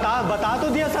 सर बता तो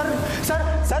दिया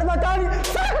सर बता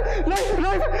सर नहीं।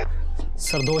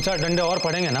 सर 2-4 डंडे और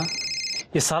पड़ेंगे ना,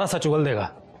 ये सारा सच उगल देगा।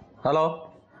 हेलो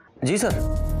जी सर।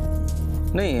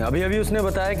 नहीं, अभी अभी उसने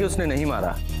बताया कि उसने नहीं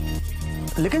मारा।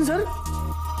 लेकिन सर,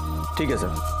 ठीक है सर।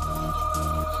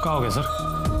 क्या हो गया सर?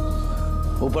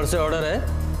 ऊपर से ऑर्डर है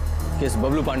कि इस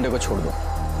बबलू पांडे को छोड़ दो।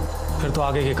 फिर तो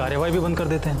आगे की कार्यवाही भी बंद कर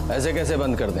देते हैं। ऐसे कैसे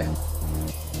बंद कर दें?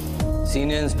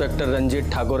 सीनियर इंस्पेक्टर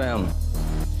रंजीत ठाकुर हैं हम।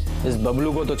 इस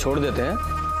बबलू को तो छोड़ देते हैं,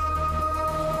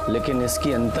 लेकिन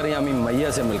इसकी अंतर्यामी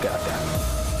मैया से मिलकर आते हैं।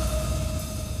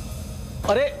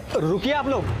 अरे रुकिए आप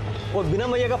लोग, वो बिना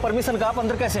मैया का परमिशन का आप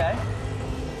अंदर कैसे आए?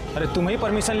 अरे तुम ही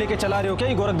परमिशन लेके चला रहे हो क्या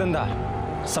ये गोरख धंधा?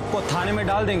 सबको थाने में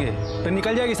डाल देंगे, फिर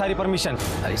निकल जाएगी सारी परमिशन।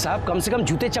 अरे साहब, कम से कम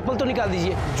जूते चप्पल तो निकाल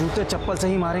दीजिए। जूते चप्पल से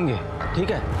ही मारेंगे,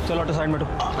 ठीक है? चलो ऑटो साइड में बैठो।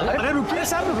 अरे रुकिए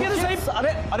साहब, रुकिए तो सही।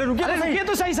 अरे रुकिए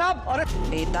तो सही साहब। अरे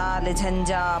बेताल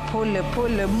झंझा फुल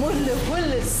फुल मुल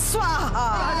फुल स्वाहा।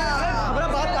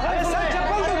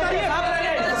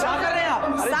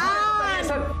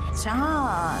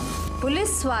 चांद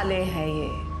पुलिस वाले हैं ये,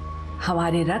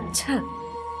 हमारे रक्षक,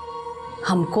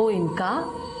 हमको इनका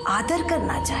आदर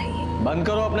करना चाहिए। बंद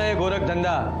करो अपना ये गोरख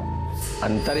धंधा।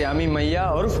 अंतर्यामी मैया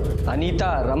उर्फ अनीता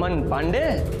रमन पांडे।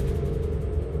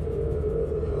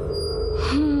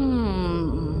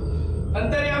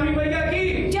 अंतर्यामी मैया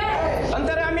की जय।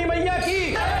 अंतर्यामी मैया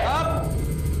की। आप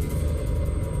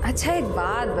अच्छा एक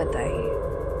बात बताइए,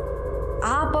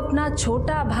 आप अपना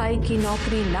छोटा भाई की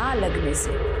नौकरी ना लगने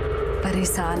से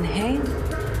परेशान हैं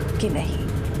कि नहीं?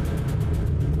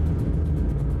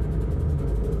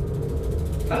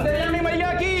 अंतर्यामी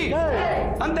मैया की।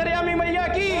 अंतर्यामी मैया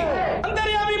की।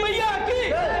 अंतर्यामी मैया की।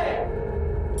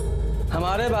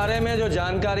 हमारे बारे में जो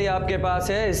जानकारी आपके पास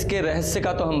है, इसके रहस्य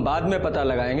का तो हम बाद में पता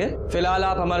लगाएंगे। फिलहाल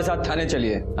आप हमारे साथ थाने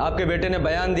चलिए। आपके बेटे ने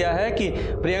बयान दिया है कि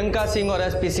प्रियंका सिंह और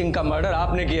एसपी सिंह का मर्डर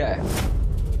आपने किया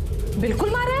है। बिल्कुल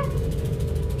मारा है,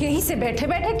 यहीं से बैठे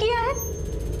बैठे किया है।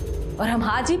 और हम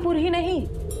हाजीपुर ही नहीं,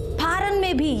 फारन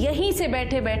में भी यहीं से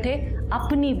बैठे बैठे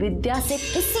अपनी विद्या से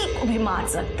किसी को भी मार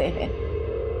सकते हैं।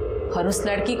 और उस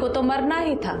लड़की को तो मरना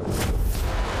ही था,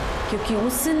 क्योंकि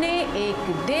उसने एक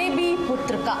देवी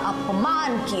पुत्र का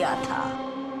अपमान किया था।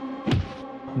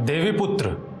 देवी पुत्र?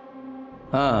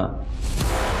 हाँ,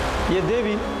 ये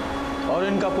देवी और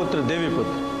इनका पुत्र देवी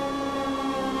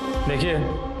पुत्र। देखिए,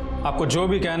 आपको जो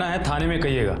भी कहना है थाने में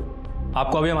कहिएगा।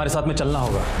 आपको अभी हमारे साथ में चलना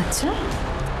होगा। अच्छा,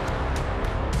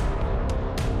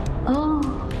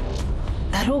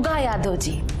 दरोगा यादव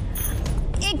जी,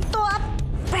 एक तो आप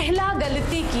पहला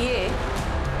गलती किए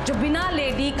जो बिना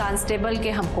लेडी कांस्टेबल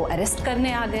के हमको अरेस्ट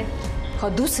करने आ गए, और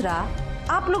दूसरा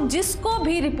आप लोग जिसको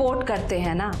भी रिपोर्ट करते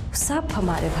हैं ना, सब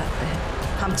हमारे घर पे है।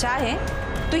 हम चाहें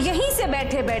तो यहीं से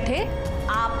बैठे बैठे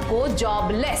आपको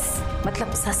जॉबलेस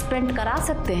मतलब सस्पेंड करा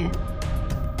सकते हैं,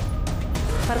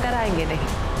 पर कराएंगे नहीं।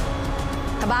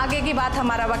 अब आगे की बात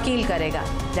हमारा वकील करेगा।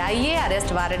 जाइए,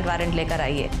 अरेस्ट वारंट लेकर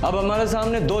आइए। अब हमारे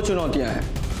सामने 2 चुनौतियां हैं।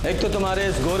 एक तो तुम्हारे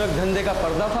इस गोरख धंधे का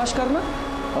पर्दाफाश करना,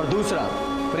 और दूसरा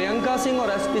प्रियंका सिंह और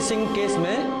एसपी सिंह केस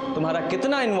में तुम्हारा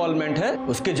कितना इन्वॉल्वमेंट है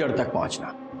उसकी जड़ तक पहुंचना।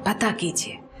 पता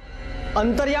कीजिए।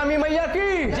 अंतर्यामी मैया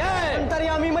की जय।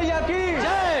 अंतर्यामी मैया की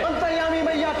जय। अंतर्यामी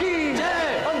मैया की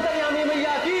जय। अंतर्यामी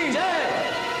मैया की जय।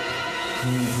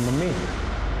 मम्मी,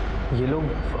 ये लोग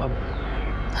अब...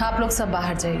 आप लोग सब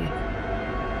बाहर जाइए।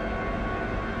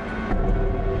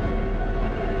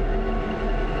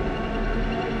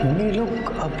 मम्मी, ये लोग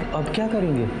अब क्या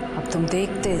करेंगे? अब तुम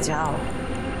देखते जाओ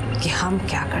कि हम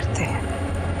क्या करते हैं।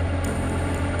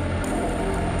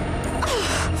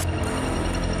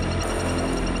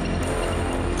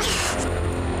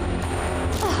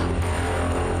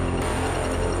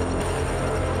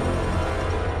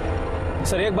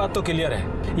 सर, एक बात तो क्लियर है,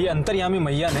 ये अंतर्यामी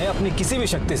मैया ने अपनी किसी भी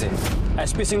शक्ति से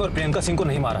एसपी सिंह और प्रियंका सिंह को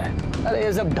नहीं मारा है। अरे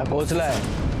ये सब ढकोसला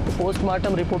है।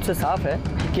 पोस्टमार्टम रिपोर्ट से साफ है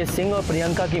कि सिंह और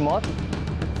प्रियंका की मौत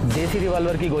देसी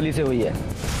रिवॉल्वर की गोली से हुई है।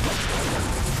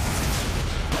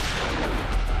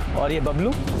 और ये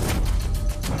बबलू,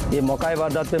 ये मौका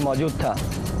वारदात पे मौजूद था।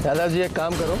 दादाजी एक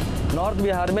काम करो, नॉर्थ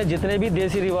बिहार में जितने भी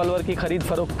देसी रिवॉल्वर की खरीद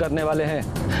फरोख्त करने वाले हैं,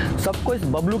 सबको इस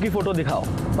बबलू की फोटो दिखाओ।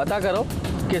 पता करो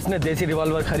कि इसने देसी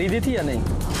रिवॉल्वर खरीदी थी या नहीं।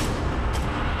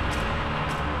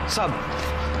 साहब,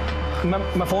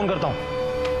 मैं फोन करता हूँ।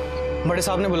 बड़े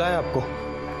साहब ने बुलाया आपको।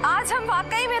 आज हम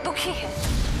वाकई में दुखी हैं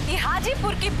कि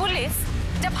हाजीपुर की पुलिस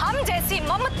जब हम जैसी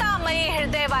ममतामयी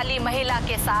हृदय वाली महिला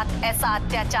के साथ ऐसा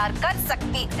अत्याचार कर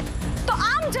सकती है, तो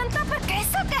आम जनता पर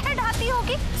कैसा कहर ढाती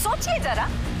होगी। सोचिए जरा,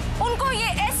 उनको ये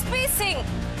एसपी सिंह,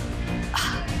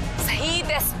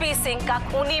 शहीद एसपी सिंह का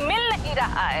खूनी मिल नहीं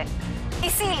रहा है,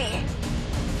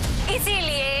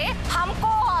 इसीलिए हमको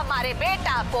हमारे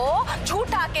बेटा को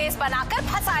झूठा केस बनाकर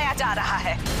फंसाया जा रहा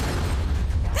है।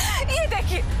 ये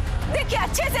देखिए, देखिए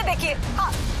अच्छे से देखिए,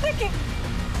 हाँ देखिए,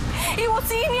 ये वो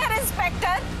सीनियर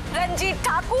इंस्पेक्टर रंजीत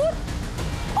ठाकुर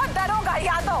और दरोगा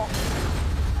यादव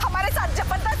हमारे साथ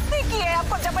जबरदस्ती की है,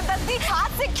 आपको जबरदस्ती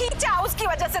हाथ से खींचा, उसकी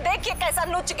वजह से देखिए कैसा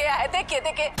नुच गया है। देखिए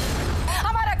देखिए,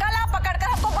 हमारा गला पकड़कर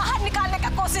हमको बाहर निकालने का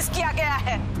कोशिश किया गया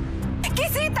है।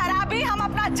 किसी तरह भी हम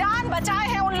अपना जान बचाए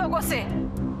हैं उन लोगों से।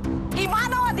 ये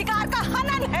मानव अधिकार का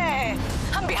हनन है।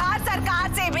 हम बिहार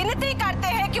सरकार से विनती करते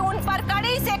हैं कि उन पर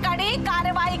कड़ी से कड़ी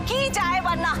कार्रवाई की जाए,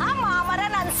 वरना हम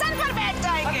आमरण अनशन पर बैठ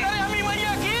जाएंगे। अंतर्यामी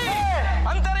मैया की,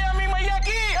 अंतर्यामी मैया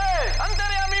की,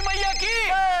 अंतर्यामी मैया की।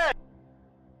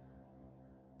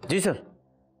 जी सर।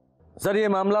 सर ये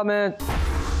मामला मैं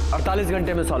 48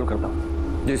 घंटे में सॉल्व करता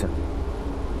हूँ। जी सर।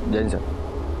 जय सर।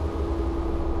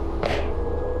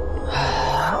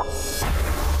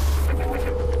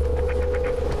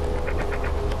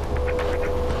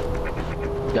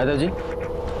 यादव जी,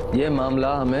 ये मामला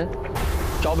हमें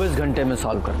 24 घंटे में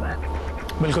सॉल्व करना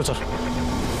है। बिल्कुल सर।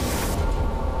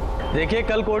 देखिए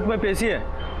कल कोर्ट में पेशी है,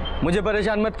 मुझे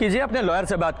परेशान मत कीजिए, अपने लॉयर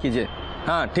से बात कीजिए।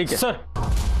 हाँ ठीक है सर।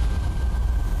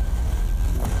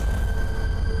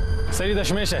 सही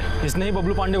दशमेश है, इसने ही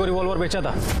बबलू पांडे को रिवॉल्वर बेचा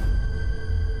था।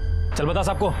 चल बता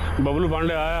साहब को। बबलू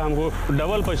पांडे आया, हमको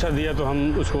डबल पैसा दिया तो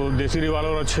हम उसको देसी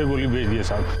रिवॉल्वर और 6 गोली बेच दिए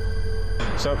साहब।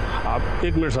 सर आप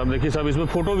 1 मिनट साहब देखिए साहब, इसमें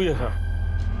फोटो भी है साहब।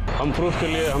 हम प्रूफ के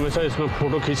लिए हमेशा इसमें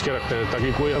फोटो खींच के रखते हैं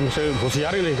ताकि कोई हमसे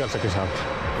होशियारी नहीं कर सके साहब।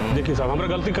 देखिए साहब, हमारा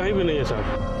गलती कहीं भी नहीं है साहब।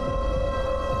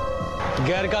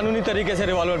 गैर कानूनी तरीके से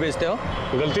रिवॉल्वर बेचते हो?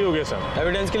 गलती हो गया सर।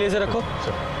 एविडेंस के लिए इसे रखो।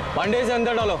 पांडे से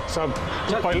अंदर डालो साहब।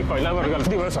 पहला बार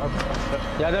गलती हुआ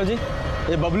साहब। यादव जी,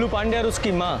 ये बबलू पांडे और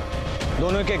उसकी माँ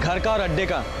दोनों के घर का और अड्डे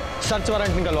का सर्च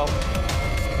वारंट निकलवाओ।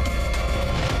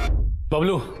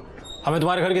 बबलू, हमें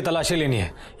तुम्हारे घर की तलाशी लेनी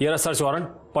है। ये रहा सर्च वारंट,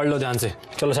 पढ़ लो ध्यान से।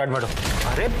 चलो साइड बैठो।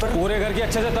 अरे पूरे घर की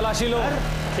अच्छे से तलाशी लो,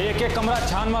 एक एक कमरा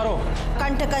छान मारो।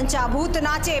 कंठ कंचा भूत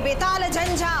नाचे, बेताल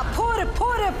झंझा, फुर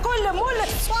फुर कुल मुल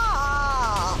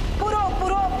स्वाहा, पुरो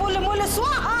पुरो पुल मुल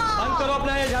स्वाहा। बंद करो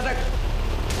अपना ये जातक।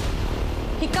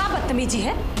 ये क्या बदतमीजी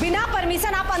है? बिना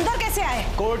परमिशन आप अंदर कैसे आए?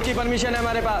 कोर्ट की परमिशन है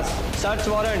हमारे पास, सर्च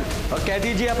वारंट। और कह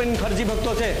दीजिए अपने फर्जी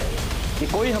भक्तों से कि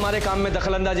कोई हमारे काम में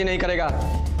दखलंदाजी नहीं करेगा।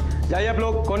 जाइए आप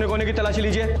लोग कोने कोने की तलाशी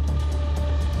लीजिए।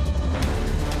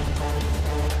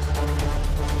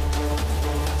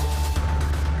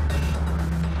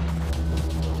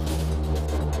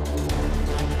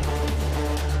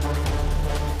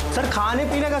 सर खाने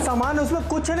पीने का सामान उसमें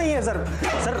कुछ नहीं है सर।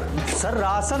 सर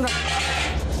राशन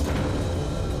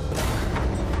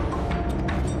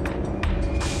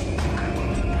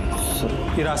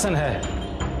ये राशन है,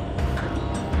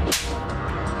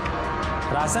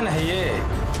 राशन है ये।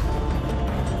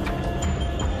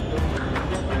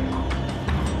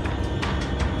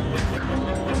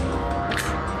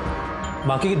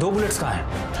 बाकी की 2 बुलेट्स कहाँ हैं?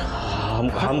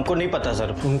 हमको नहीं पता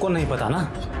सर। तुमको नहीं पता ना?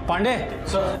 पांडे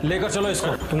सर लेकर चलो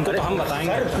इसको, तुमको तो हम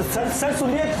बताएंगे। सर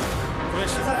सुनिए,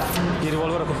 ये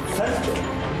रिवॉल्वर रखो सर।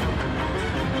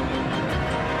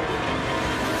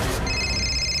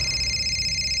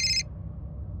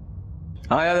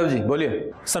 हाँ यादव जी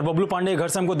बोलिए। सर बबलू पांडे के घर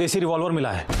से हमको देसी रिवॉल्वर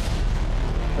मिला है।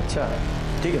 अच्छा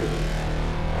ठीक है।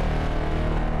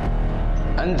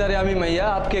 अंतर्यामी मैया,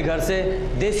 आपके घर से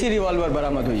देसी रिवॉल्वर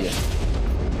बरामद हुई है।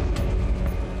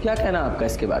 क्या कहना आपका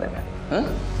इसके बारे में? हा?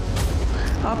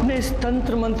 आपने इस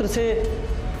तंत्र मंत्र से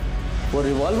वो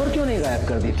रिवॉल्वर क्यों नहीं गायब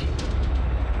कर दी थी?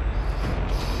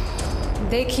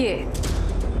 देखिए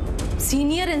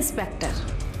सीनियर इंस्पेक्टर,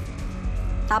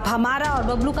 आप हमारा और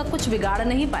बबलू का कुछ बिगाड़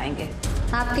नहीं पाएंगे।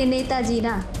 आपके नेताजी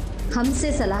ना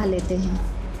हमसे सलाह लेते हैं,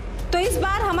 तो इस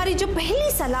बार हमारी जो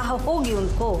पहली सलाह होगी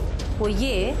उनको वो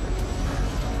ये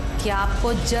कि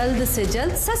आपको जल्द से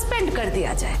जल्द सस्पेंड कर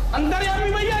दिया जाए। अंतर्यामी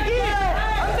मैया की,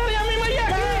 अंतर्यामी मैया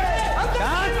की।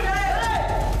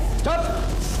 चुप।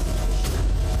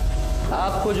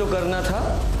 आपको जो करना था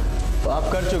तो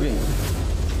आप कर चुकी,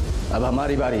 अब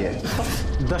हमारी बारी है।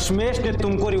 दशमेश ने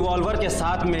तुमको रिवॉल्वर के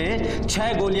साथ में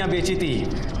 6 गोलियां बेची थी।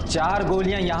 4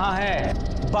 गोलियां यहाँ है,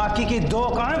 बाकी की 2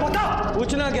 कहाँ है बता?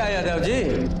 पूछना क्या यादव जी?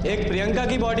 एक प्रियंका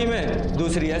की बॉडी में,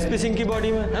 दूसरी एसपी सिंह की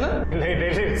बॉडी में, है ना?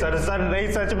 नहीं सर नहीं,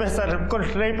 सच में सर हमको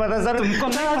नहीं पता सर। तुमको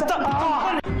नहीं पता?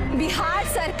 बिहार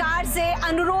सरकार से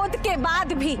अनुरोध के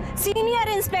बाद भी सीनियर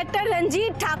इंस्पेक्टर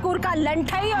रंजीत ठाकुर का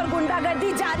लंठई और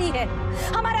गुंडागर्दी जारी है।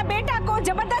 हमारा बेटा को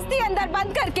जबरदस्ती अंदर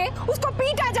बंद करके उसको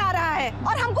पीटा जा रहा है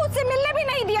और हमको उससे मिलने भी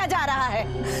नहीं दिया जा रहा है।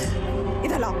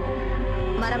 इधर लाओ।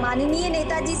 हमारा माननीय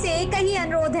नेताजी से एक ही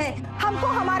अनुरोध है, हमको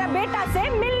हमारा बेटा से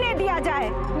मिलने दिया जाए,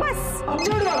 बस।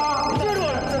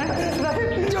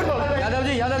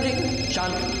 यादव जी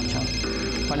शांत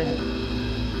शांत। पांडे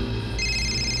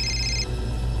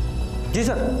जी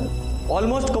सर,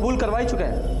 ऑलमोस्ट कबूल करवा ही चुके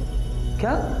हैं।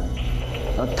 क्या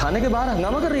थाने के बाहर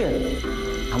हंगामा कर रही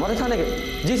है हमारे थाने के?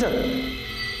 जी सर,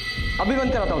 अभी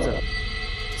बंद कराता हूँ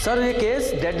सर। ये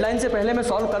केस डेडलाइन से पहले मैं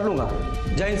सॉल्व कर लूंगा।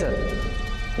 जय Hind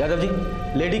sir. Yadav ji,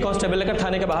 lady constable लेकर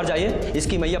थाने के बाहर जाइए।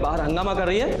 इसकी मैया बाहर हंगामा कर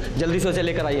रही है, जल्दी से उसे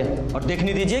लेकर आइए और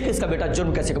देखने दीजिए कि इसका बेटा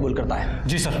जुर्म कैसे कबूल करता है।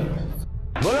 जी सर।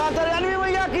 बोलो अंतर्यामी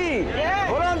मैया की,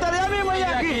 बोलो अंतर्यामी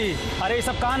मैया की। अरे ये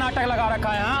सब कहाँ नाटक लगा रखा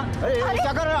है? हाँ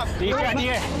क्या कर रहे हो आप? ठीक है,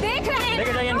 देख रहे हैं,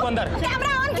 लेके जाइए इनको अंदर।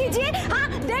 कैमरा ऑन कीजिए। हाँ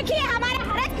देखिए,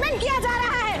 हमारा हरेसमेंट किया जा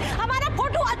रहा है, हमारा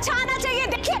फोटो अच्छा आना चाहिए।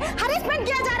 देखिए हरेसमेंट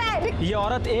किया जा रहा है। ये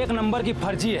औरत एक नंबर की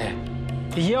फर्जी है।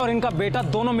 ये और इनका बेटा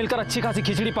दोनों मिलकर अच्छी खासी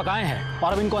खिचड़ी पकाए हैं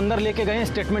और अब इनको अंदर लेके गए हैं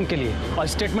स्टेटमेंट के लिए, और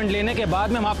स्टेटमेंट लेने के बाद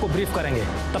में हम आपको ब्रीफ करेंगे।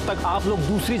 तब तक आप लोग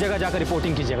दूसरी जगह जाकर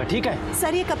रिपोर्टिंग कीजिएगा, ठीक है?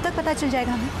 सर ये कब तक पता चल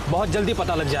जाएगा हमें? बहुत जल्दी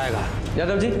पता लग जाएगा।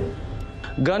 यादव जी,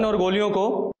 गन और गोलियों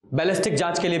को बैलिस्टिक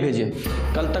जांच के लिए भेजिए।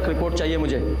 कल तक रिपोर्ट चाहिए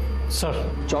मुझे।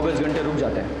 सर 24 घंटे रुक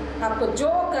जाते हैं। आपको जो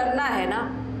करना है ना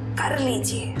कर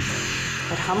लीजिए,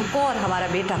 और हमको और हमारा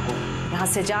बेटा को यहाँ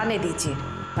से जाने दीजिए,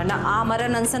 वरना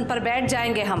आमरण अनशन पर बैठ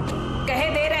जाएंगे। हम कहे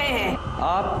दे रहे हैं।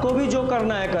 आपको भी जो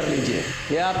करना है कर लीजिए।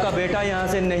 ये आपका बेटा यहाँ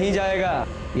से नहीं जाएगा,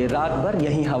 ये रात भर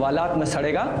यहीं हवालात में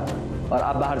सड़ेगा और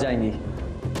आप बाहर जाएंगी।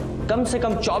 कम से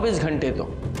कम 24 घंटे तो।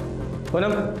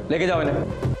 पूनम, लेके जाओ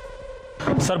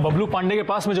इन्हें। सर बबलू पांडे के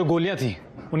पास में जो गोलियां थी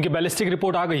उनकी बैलिस्टिक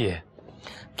रिपोर्ट आ गई है।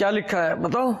 क्या लिखा है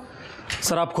बताओ?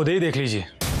 सर आप खुद ही देख लीजिए।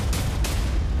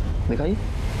 दिखाइए।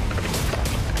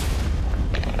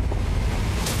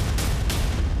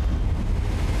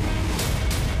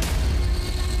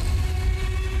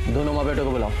 दोनों माँ बेटों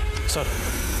को बुलाओ। सर।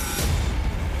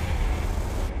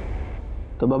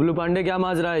 तो बबलू पांडे क्या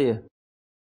माजरा है ये?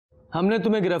 हमने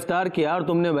तुम्हें गिरफ्तार किया और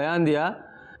तुमने बयान दिया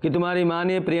कि तुम्हारी मां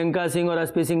ने प्रियंका सिंह और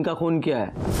एसपी सिंह का खून किया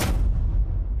है,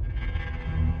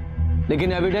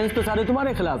 लेकिन एविडेंस तो सारे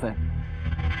तुम्हारे खिलाफ है।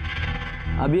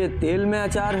 अब ये तेल में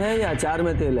अचार है या अचार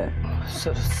में तेल है?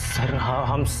 सर हाँ,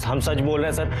 हम सच बोल रहे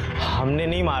हैं सर। हमने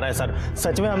नहीं मारा है सर,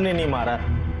 सच में हमने नहीं मारा।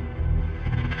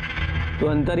 तो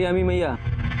अंतर्यामी मैया,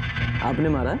 आपने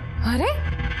मारा है? अरे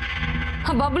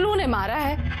हाँ, बबलू ने मारा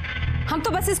है, हम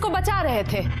तो बस इसको बचा रहे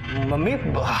थे। मम्मी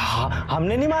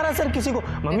हमने नहीं मारा सर किसी को।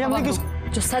 मम्मी हमने किस...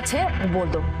 जो सच है वो बोल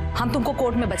दो, हम तुमको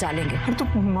कोर्ट में बचा लेंगे। अरे तो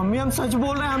मम्मी हम सच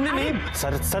बोल रहे हैं, हमने नहीं।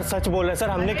 सर सच बोल रहे हैं सर,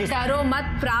 हमने किस... डरो मत,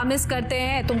 प्रॉमिस करते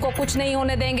हैं तुमको कुछ नहीं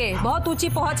होने देंगे। बहुत ऊंची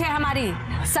पहुंच है हमारी,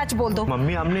 सच बोल दो।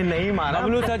 मम्मी हमने नहीं मारा।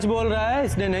 बबलू सच बोल रहा है,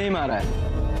 इसने नहीं मारा है।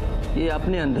 ये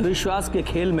अपने अंधविश्वास के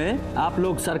खेल में आप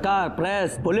लोग सरकार,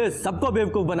 प्रेस, पुलिस सबको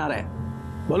बेवकूफ बना रहे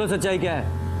हैं। बोलो सच्चाई क्या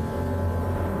है?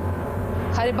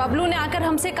 अरे बबलू ने आकर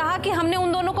हमसे कहा कि हमने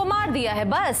उन दोनों को मार दिया है,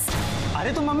 बस।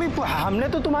 अरे तो मम्मी हमने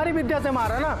तो तुम्हारी विद्या से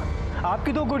मारा ना।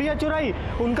 आपकी दो गुड़िया चुराई,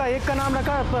 उनका एक का नाम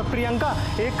रखा प्रियंका,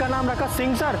 एक का नाम रखा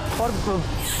सिंह सर, और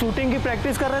शूटिंग की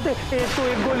प्रैक्टिस कर रहे थे। एक को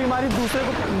एक गोली मारी, दूसरे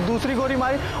को दूसरी गोली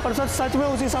मारी, और सर सच में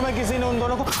उसी समय किसी ने उन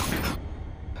दोनों को...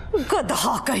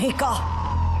 गधा कहीं का।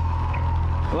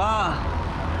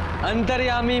 वाह,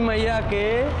 अंतर्यामी मैया के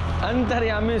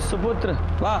अंतर्यामी सुपुत्र,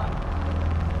 वाह।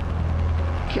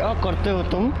 क्या करते हो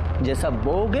तुम? जैसा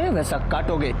बोगे वैसा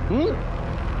काटोगे।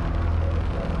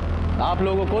 आप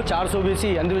लोगों को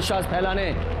 420 अंधविश्वास फैलाने,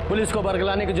 पुलिस को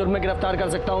बरगलाने के जुर्म में गिरफ्तार कर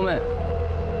सकता हूं मैं।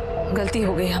 गलती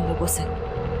हो गई हम लोगों से,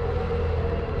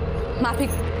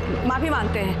 माफी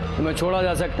मांगते हैं। तुम्हें छोड़ा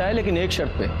जा सकता है, लेकिन एक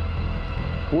शर्त पे।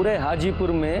 पूरे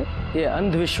हाजीपुर में ये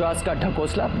अंधविश्वास का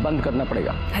ढकोसला बंद करना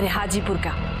पड़ेगा। अरे हाजीपुर का,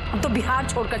 हम तो बिहार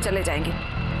छोड़कर चले जाएंगे,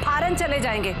 फारन चले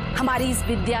जाएंगे। हमारी इस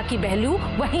विद्या की पहलू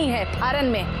वहीं है, फारन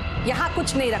में। यहाँ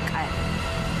कुछ नहीं रखा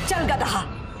है। चल गधा।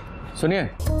 सुनिए,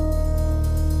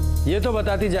 ये तो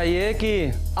बताती जाइए कि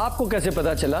आपको कैसे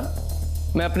पता चला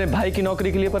मैं अपने भाई की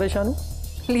नौकरी के लिए परेशान हूँ?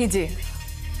 लीजिए,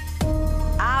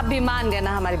 आप भी मान गए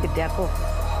ना हमारी विद्या को।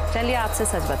 चलिए आपसे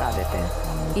सच बता देते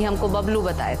हैं। ये हमको बबलू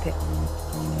बताए थे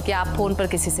कि आप फोन पर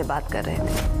किसी से बात कर रहे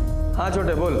थे। हाँ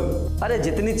छोटे बोल। अरे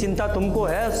जितनी चिंता तुमको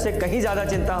है उससे कहीं ज्यादा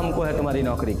चिंता हमको है तुम्हारी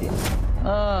नौकरी की।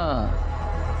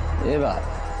 हाँ, ये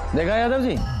बात देखा यादव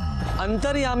जी,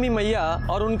 अंतर्यामी मैया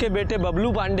और उनके बेटे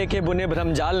बबलू पांडे के बुने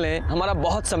भ्रमजाल ने हमारा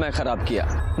बहुत समय खराब किया।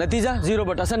 नतीजा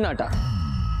 0 सन्नाटा।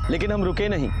 लेकिन हम रुके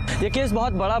नहीं। ये केस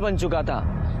बहुत बड़ा बन चुका था।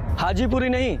 हाजीपुरी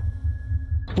नहीं,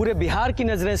 पूरे बिहार की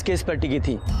नजरें इस केस पर टिकी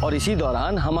थी, और इसी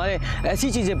दौरान हमारे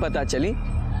ऐसी चीजें पता चली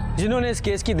जिन्होंने इस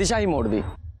केस की दिशा ही मोड़ दी।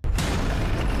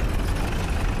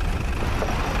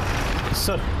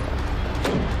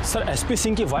 सर एसपी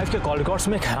सिंह की वाइफ के कॉल रिकॉर्ड्स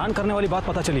में एक हैरान करने वाली बात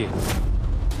पता चली है।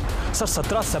 सर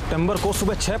 17 सितंबर को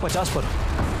सुबह 6:50 पर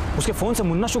उसके फोन से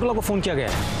मुन्ना शुक्ला को फोन किया गया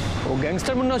है। वो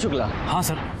गैंगस्टर मुन्ना शुक्ला? हाँ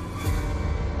सर।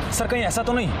 सर कहीं ऐसा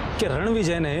तो नहीं कि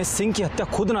रणविजय ने सिंह की हत्या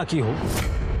खुद ना की हो,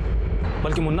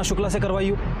 बल्कि मुन्ना शुक्ला से करवाई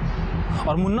हो,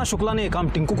 और मुन्ना शुक्ला ने ये काम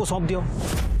टिंकू को सौंप दिया हो,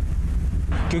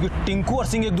 क्योंकि टिंकू और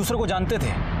सिंह एक दूसरे को जानते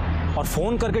थे और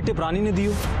फोन करके टिप रानी ने दी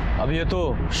हो। अब ये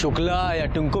तो शुक्ला या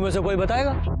टिंकू में से कोई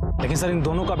बताएगा। लेकिन सर इन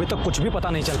दोनों का अभी तक कुछ भी पता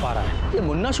नहीं चल पा रहा है। ये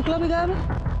मुन्ना शुक्ला भी गायब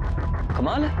है,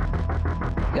 कमाल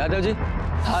है। यादव जी,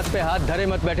 हाथ पे हाथ धरे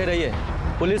मत बैठे रहिए।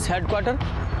 पुलिस हेडक्वार्टर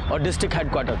और डिस्ट्रिक्ट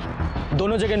हेडक्वार्टर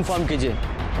दोनों जगह इन्फॉर्म कीजिए,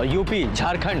 और यूपी,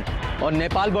 झारखंड और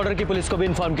नेपाल बॉर्डर की पुलिस को भी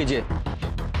इन्फॉर्म कीजिए।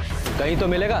 कहीं तो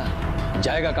मिलेगा,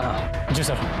 जाएगा कहाँ? जी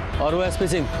सर। और वो एसपी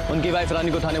सिंह, उनकी वाइफ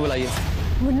रानी को थाने बुलाइए।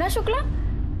 मुन्ना शुक्ला?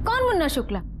 कौन मुन्ना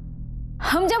शुक्ला?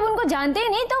 हम जब उनको जानते ही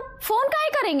नहीं तो फोन काहे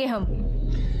करेंगे हम?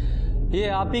 ये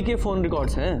आप ही के फोन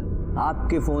रिकॉर्ड्स हैं।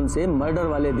 आपके फोन से मर्डर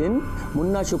वाले दिन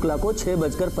मुन्ना शुक्ला को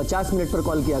 6:50 पर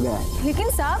कॉल किया गया है। लेकिन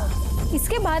साहब,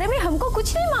 इसके बारे में हमको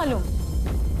कुछ नहीं मालूम।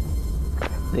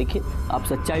 देखिए, आप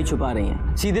सच्चाई छुपा रही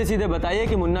हैं। सीधे सीधे बताइए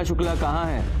कि मुन्ना शुक्ला कहाँ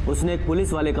है। उसने एक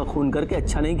पुलिस वाले का खून करके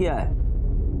अच्छा नहीं किया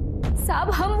है।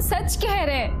 साहब, हम सच कह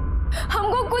रहे हैं,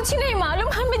 हमको कुछ नहीं मालूम,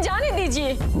 हमें जाने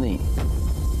दीजिए। नहीं,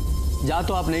 जा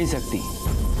तो आप नहीं सकती,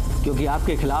 क्योंकि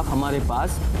आपके खिलाफ हमारे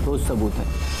पास ठोस सबूत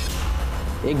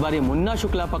है। एक बार ये मुन्ना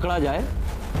शुक्ला पकड़ा जाए,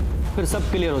 फिर सब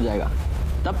क्लियर हो जाएगा।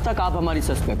 तब तक आप हमारी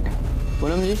सस्पेक्ट हैं।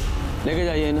 पूनम जी, लेके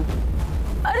जाइए इन्हें।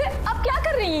 अरे आप क्या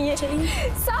कर रही हैं ये?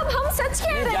 साहब, हम सच कह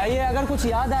रहे हैं। जाइए, अगर कुछ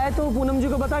याद आए तो पूनम जी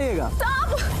को बताइएगा।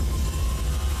 साहब,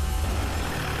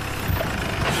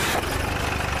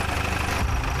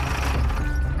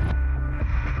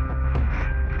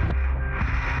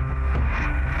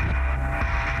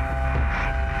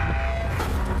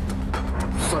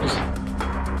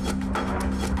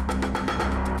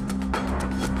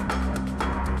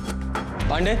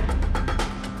 पांडे,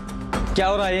 क्या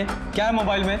हो रहा है? ये क्या है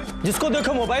मोबाइल में? जिसको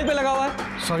देखो मोबाइल पे लगा हुआ है।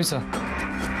 Sorry sir.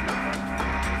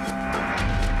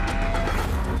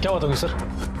 क्या बात होगी सर?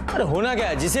 अरे होना क्या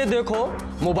है, जिसे देखो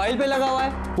मोबाइल पे लगा हुआ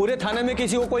है। पूरे थाने में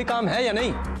किसी को कोई काम है या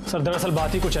नहीं? सर दरअसल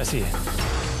बात ही कुछ ऐसी है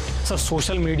सर।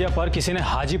 सोशल मीडिया पर किसी ने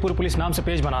हाजीपुर पुलिस नाम से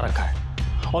पेज बना रखा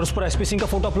है और उस पर एसपी सिंह का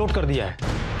फोटो अपलोड कर दिया है।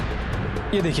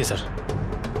 ये देखिए सर,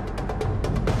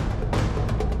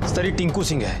 ये टिंकू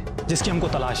सिंह है जिसकी हमको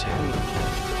तलाश है।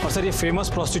 और सर ये फेमस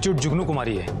प्रोस्टिट्यूट जुगनू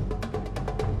कुमारी है।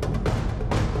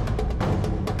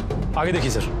 आगे देखिए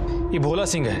सर, ये भोला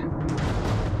सिंह है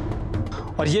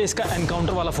और ये इसका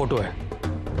एनकाउंटर वाला फोटो है।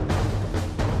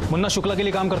 मुन्ना शुक्ला के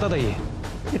लिए काम करता था ये।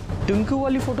 टिंकू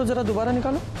वाली फोटो जरा दोबारा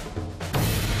निकालो।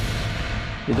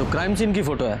 ये तो क्राइम सीन की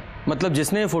फोटो है। मतलब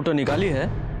जिसने ये फोटो निकाली है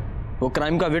वो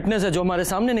क्राइम का विटनेस है जो हमारे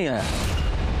सामने नहीं आया।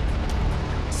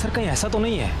 सर कहीं ऐसा तो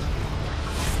नहीं है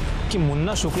कि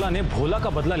मुन्ना शुक्ला ने भोला का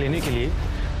बदला लेने के लिए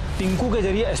टिंकू के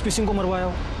जरिए एसपी सिंह को मरवाया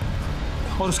हो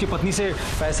और उसकी पत्नी से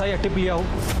पैसा या टिप लिया हो?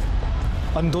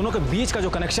 उन दोनों के बीच का जो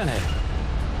कनेक्शन है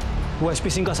वो एसपी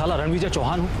सिंह का साला रणविजय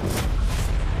चौहान हो।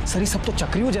 सर ये सब तो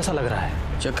चक्रव्यूह जैसा लग रहा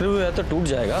है। चक्रव्यूह है तो टूट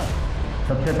जाएगा।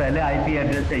 सबसे पहले आईपी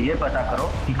एड्रेस से ये पता करो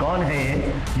कि कौन है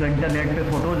ये जो इंटरनेट पे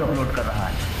फोटोज अपलोड कर रहा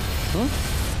है।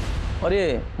 और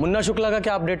ये मुन्ना शुक्ला का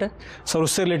क्या अपडेट है? सर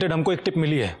उससे रिलेटेड हमको एक टिप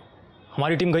मिली है,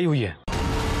 हमारी टीम गई हुई है।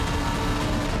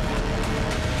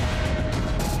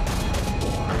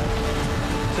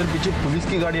 सर पीछे पुलिस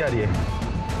की गाड़ी आ रही है।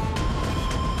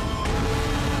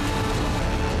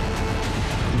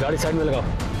 गाड़ी साइड में लगाओ,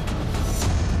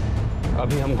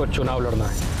 अभी हमको चुनाव लड़ना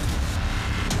है।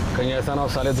 कहीं ऐसा ना हो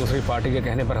साले दूसरी पार्टी के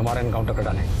कहने पर हमारा एनकाउंटर कर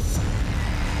डालें।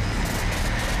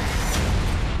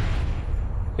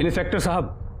 इंस्पेक्टर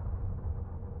साहब,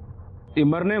 ये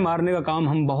मरने मारने का काम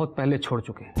हम बहुत पहले छोड़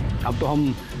चुके हैं। अब तो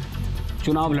हम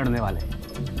चुनाव लड़ने वाले हैं,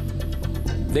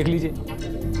 देख लीजिए।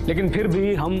 लेकिन फिर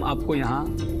भी हम आपको यहाँ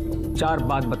 4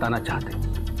 बात बताना चाहते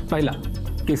हैं। पहला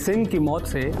कि सिंह की मौत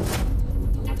से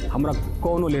हमारा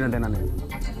कोनो लेना देना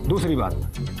नहीं। दूसरी बात,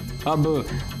 अब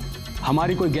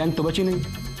हमारी कोई गैंग तो बची नहीं,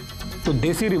 तो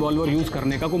देसी रिवॉल्वर यूज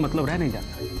करने का कोई मतलब रह नहीं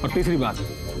जाता। और तीसरी बात,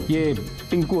 ये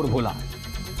टिंकू और भोला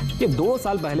ये 2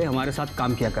 साल पहले हमारे साथ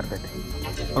काम किया करते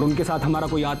थे और उनके साथ हमारा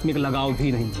कोई आत्मिक लगाव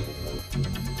भी नहीं।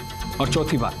 और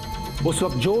चौथी बात, उस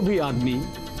वक्त जो भी आदमी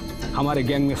हमारे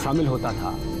गैंग में शामिल होता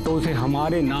था तो उसे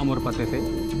हमारे नाम और पते से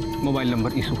मोबाइल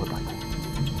नंबर इशू होता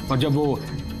था, और जब वो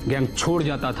गैंग छोड़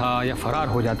जाता था या फरार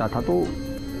हो जाता था तो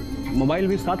मोबाइल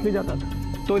भी साथ ले जाता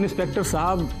था। तो इंस्पेक्टर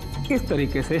साहब, इस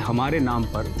तरीके से हमारे नाम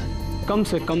पर कम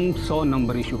से कम 100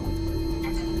 नंबर इशू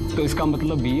हो। तो इसका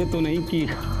मतलब ये तो नहीं कि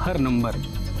हर नंबर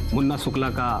मुन्ना शुक्ला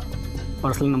का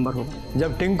पर्सनल नंबर होगा।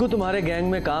 जब टिंकू तुम्हारे गैंग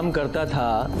में काम करता था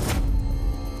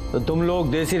तो तुम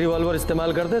लोग देसी रिवॉल्वर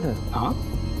इस्तेमाल करते थे? हाँ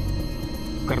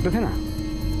करते थे ना।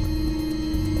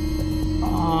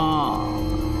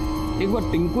 एक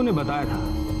बार टिंकू ने बताया था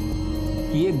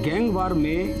कि ये गैंग वार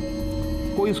में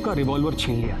कोई उसका रिवॉल्वर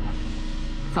छीन लिया था।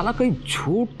 साला कहीं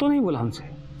झूठ तो नहीं बोला हमसे?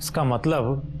 इसका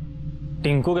मतलब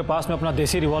टिंकू के पास में अपना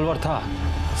देसी रिवॉल्वर था।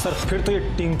 सर फिर तो ये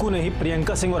टिंकू ने ही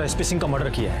प्रियंका सिंह और एसपी सिंह का मर्डर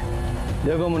किया है।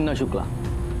 देखो मुन्ना शुक्ला,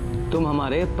 तुम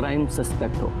हमारे प्राइम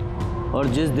सस्पेक्ट हो और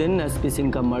जिस दिन एसपी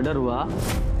सिंह का मर्डर हुआ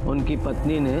उनकी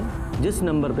पत्नी ने जिस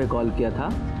नंबर पे कॉल किया था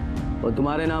वो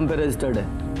तुम्हारे नाम पे रजिस्टर्ड है।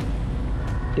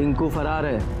 टिंकू फरार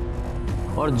है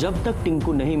और जब तक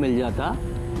टिंकू नहीं मिल जाता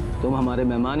तुम हमारे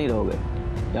मेहमान ही रहोगे।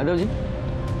 यादव जी,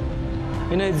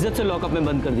 इन्हें इज्जत से लॉकअप में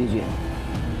बंद कर दीजिए।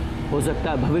 हो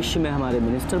सकता है भविष्य में हमारे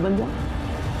मिनिस्टर बन जाए।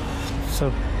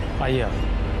 सर आइए आप।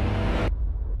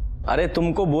 अरे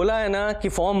तुमको बोला है ना कि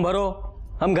फॉर्म भरो,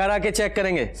 हम घर आके चेक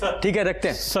करेंगे। ठीक है, रखते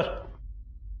हैं।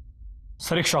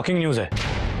 सर एक शॉकिंग न्यूज़ है।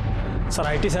 सर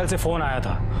आईटी सेल से फोन आया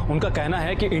था। उनका कहना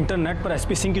है कि इंटरनेट पर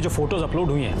एसपी सिंह की जो फोटोज अपलोड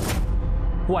हुई हैं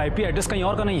वो आईपी एड्रेस कहीं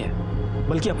और का नहीं है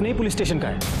बल्कि अपने ही पुलिस स्टेशन का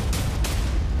है।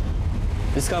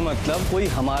 इसका मतलब कोई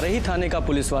हमारे ही थाने का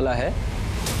पुलिस वाला है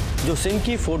जो सिंह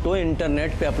की फोटो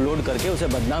इंटरनेट पे अपलोड करके उसे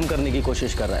बदनाम करने की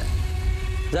कोशिश कर रहा है।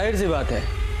 जाहिर सी बात है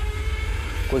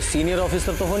कोई सीनियर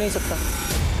ऑफिसर तो हो नहीं सकता।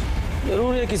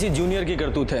 जरूर ये किसी जूनियर की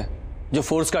करतूत है जो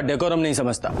फोर्स का डेकोरम नहीं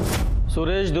समझता।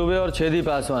 सुरेश दुबे और छेदी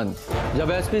पासवान,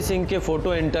 जब एसपी सिंह के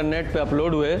फोटो इंटरनेट पे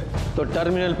अपलोड हुए तो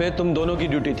टर्मिनल पे तुम दोनों की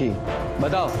ड्यूटी थी।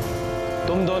 बताओ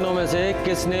तुम दोनों में से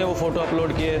किसने वो फोटो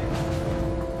अपलोड किए?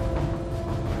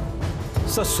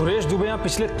 सर सुरेश दुबे यहाँ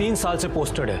पिछले 3 साल से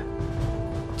पोस्टेड है।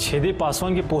 छेदी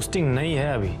पासवान की पोस्टिंग नहीं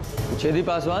है अभी। छेदी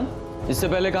पासवान इससे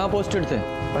पहले कहाँ पोस्टेड थे?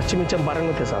 पश्चिमी चंपारण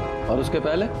में थे साहब। और उसके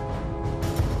पहले?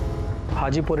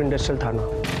 हाजीपुर इंडस्ट्रियल थाना।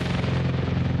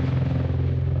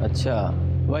 अच्छा,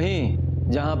 वहीं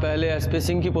जहां पहले एसपी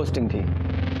सिंह की पोस्टिंग थी।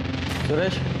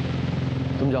 सुरेश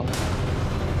तुम जाओ।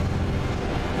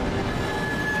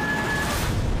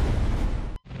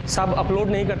 साहब अपलोड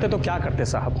नहीं करते तो क्या करते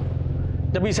साहब?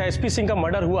 जब इस एसपी सिंह का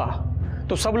मर्डर हुआ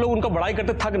तो सब लोग उनका बड़ाई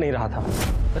करते थक नहीं रहा था।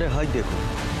 अरे हज देखो,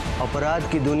 अपराध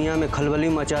की दुनिया में खलबली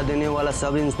मचा देने वाला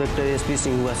सब इंस्पेक्टर एसपी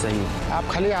सिंह हुआ सही। आप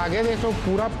खाली आगे देखो,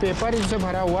 पूरा पेपर इनसे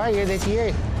भरा हुआ है, ये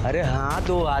देखिए। अरे हाँ,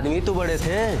 तो आदमी तो बड़े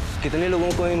थे, कितने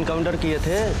लोगों को इनकाउंटर किए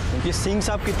थे। ये सिंह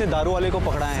साहब कितने दारू वाले को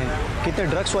पकड़ाए हैं, कितने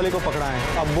ड्रग्स वाले को पकड़ाए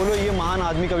हैं। अब बोलो ये महान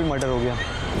आदमी का भी मर्डर हो गया।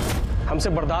 हमसे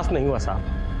बर्दाश्त नहीं हुआ साहब,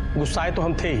 गुस्साए तो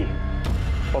हम थे ही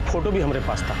और फोटो भी हमारे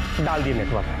पास था, डाल दिए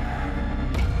नेटवर्क।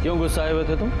 क्यों गुस्साए हुए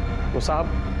थे तुम? तो साहब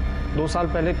 2 साल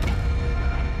पहले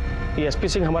ये एसपी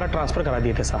सिंह हमारा ट्रांसफ़र करा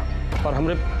दिए थे साहब, और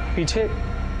हमारे पीछे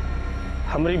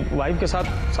हमारी वाइफ के साथ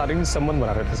शारीरिक संबंध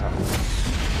बना रहे थे साहब।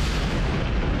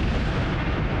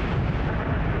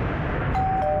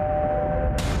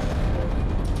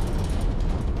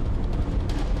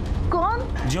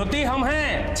 कौन? ज्योति हम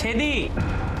हैं, छेदी।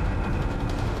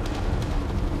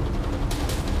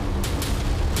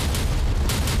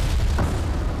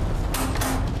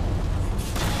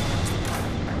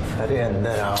 अरे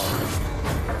अंदर आओ,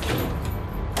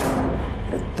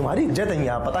 तुम्हारी इज्जत है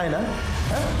यहाँ, पता है ना?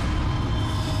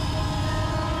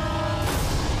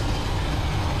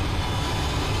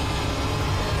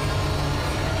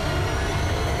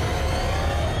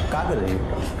 क्या कर रही हो?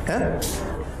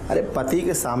 अरे पति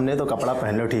के सामने तो कपड़ा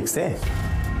पहन लो ठीक से,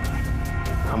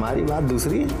 हमारी बात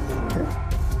दूसरी है।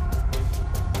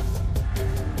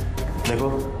 देखो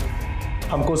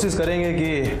हम कोशिश करेंगे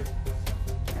कि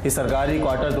ये सरकारी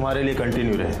क्वार्टर तुम्हारे लिए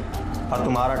कंटिन्यू रहे और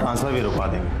तुम्हारा ट्रांसफर भी रुकवा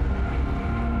देंगे।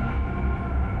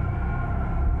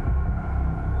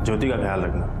 ज्योति का ख्याल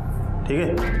रखना, ठीक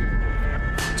है?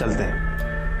 चलते हैं।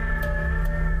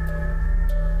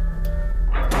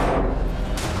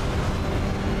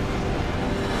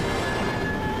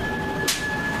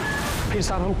 फिर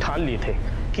साहब हम ठान लिए थे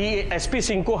कि एसपी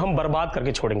सिंह को हम बर्बाद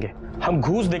करके छोड़ेंगे। हम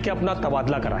घूस देके अपना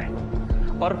तबादला कराएं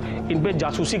और इन पे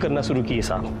जासूसी करना शुरू किए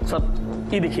साहब। सब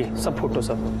ये देखिए, सब फोटो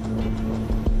सब।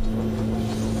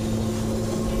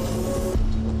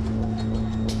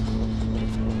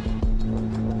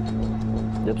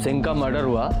 जब सिंह का मर्डर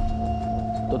हुआ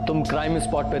तो तुम क्राइम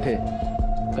स्पॉट पे थे,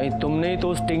 कहीं तुमने ही तो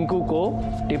उस टिंकू को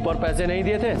टिप और पैसे नहीं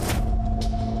दिए थे?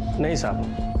 नहीं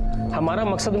साहब, हमारा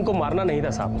मकसद उनको मारना नहीं था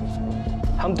साहब,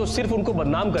 हम तो सिर्फ उनको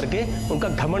बदनाम करके उनका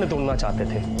घमंड तोड़ना चाहते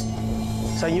थे।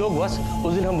 संयोगवश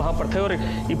उस दिन हम वहां पर थे और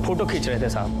ये फोटो खींच रहे थे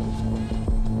साहब।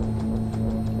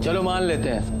 चलो मान लेते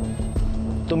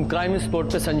हैं तुम क्राइम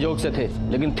स्पॉट पे संजोग से थे,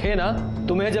 लेकिन थे ना?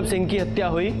 तुम्हें जब सिंह की हत्या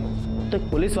हुई तो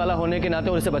पुलिस वाला होने के नाते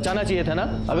उसे बचाना चाहिए था ना?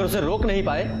 अगर उसे रोक नहीं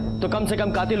पाए तो कम से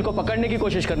कम कातिल को पकड़ने की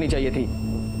कोशिश करनी चाहिए थी।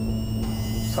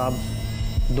 साहब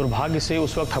दुर्भाग्य से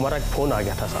उस वक्त हमारा एक फोन आ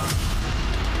गया था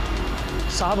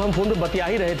साहब। हम फोन पे बतिया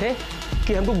ही रहे थे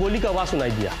कि हमको गोली का आवाज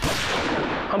सुनाई दिया।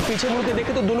 हम पीछे मुड़ के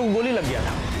देखे तो दोनों को गोली लग गया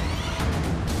था।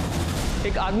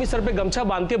 एक आदमी सर पे गमछा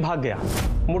बांध के भाग गया।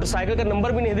 मोटरसाइकिल का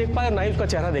नंबर भी नहीं देख पाए और ना ही उसका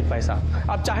चेहरा देख पाए साहब।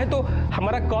 आप चाहे तो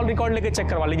हमारा कॉल रिकॉर्ड लेके चेक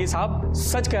करवा लीजिए साहब,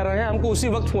 सच कह रहे हैं, हमको उसी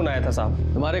वक्त फोन आया था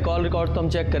साहब। तुम्हारे कॉल रिकॉर्ड तो हम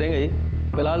चेक करेंगे ही,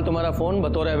 फिलहाल तुम्हारा फोन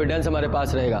बतौर एविडेंस हमारे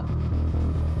पास रहेगा।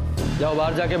 जाओ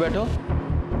बाहर जाके बैठो,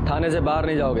 थाने से बाहर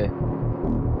नहीं जाओगे।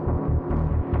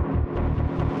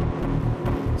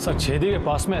 सर छेदी के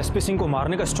पास में एसपी सिंह को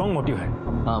मारने का स्ट्रॉन्ग मोटिव है।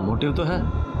 हाँ मोटिव तो है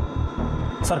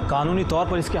सर, कानूनी तौर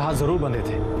पर इसके हाथ जरूर बंधे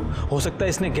थे। हो सकता है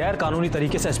इसने गैर कानूनी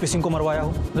तरीके से एसपी सिंह को मरवाया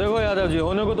हो। देखो यादव जी,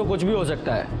 होने को तो कुछ भी हो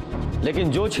सकता है,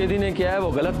 लेकिन जो छेदी ने किया है वो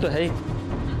गलत तो है ही।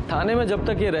 थाने में जब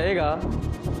तक ये रहेगा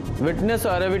विटनेस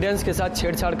और एविडेंस के साथ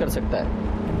छेड़छाड़ कर सकता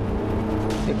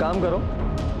है। एक काम करो,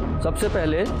 सबसे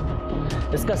पहले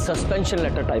इसका सस्पेंशन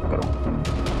लेटर टाइप करो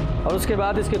और उसके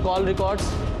बाद इसके कॉल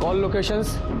रिकॉर्ड्स, कॉल लोकेशंस,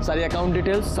 सारी अकाउंट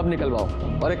डिटेल्स सब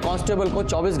निकलवाओ और एक कांस्टेबल को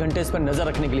 24 घंटे इस पर नजर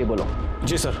रखने के लिए बोलो।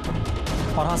 जी सर।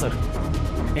 और हाँ सर,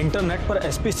 इंटरनेट पर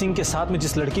एसपी सिंह के साथ में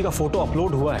जिस लड़की का फोटो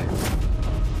अपलोड हुआ है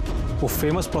वो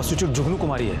फेमस प्रोस्टिट्यूट जुगनू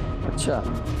कुमारी है। अच्छा,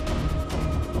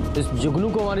 इस जुगनू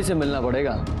कुमारी से मिलना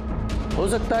पड़ेगा, हो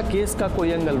सकता है केस का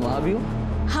कोई एंगल वहां भी हो।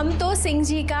 हम तो सिंह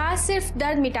जी का सिर्फ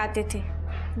दर्द मिटाते थे,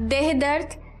 देह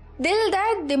दर्द, दिल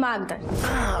दर्द, दिमाग दर्द।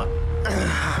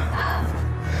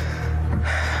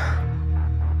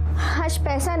 आज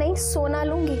पैसा नहीं सोना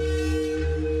लूंगी,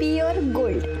 प्योर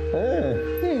गोल्ड।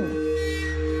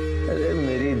 अरे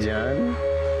मेरी जान,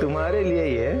 तुम्हारे लिए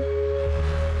ही है।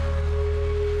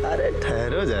 अरे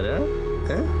ठहरो जरा,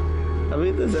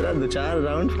 अभी तो जरा 2-4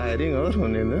 राउंड फायरिंग और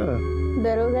होने दो।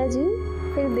 दरोगा जी,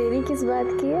 फिर देरी किस बात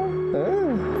की है?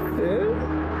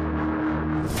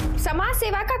 समाज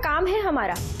सेवा का काम है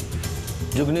हमारा।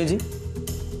 जुगनी जी,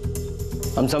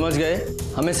 हम समझ गए,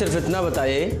 हमें सिर्फ इतना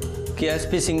बताइए कि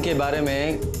एसपी सिंह के बारे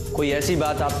में कोई ऐसी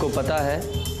बात आपको पता है,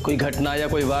 कोई घटना या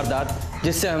कोई वारदात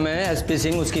जिससे हमें एसपी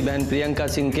सिंह, उसकी बहन प्रियंका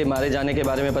सिंह के मारे जाने के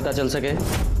बारे में पता चल सके।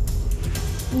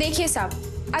 देखिए साहब,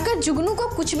 अगर जुगनू को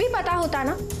कुछ भी पता होता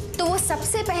ना तो वो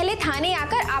सबसे पहले थाने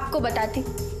आकर आपको बताती।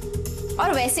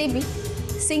 और वैसे भी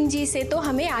सिंह जी से तो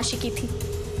हमें आशिकी थी।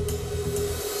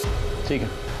 ठीक है,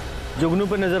 जुगनू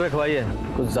पर नजर रखवाइए,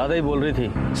 कुछ ज्यादा ही बोल रही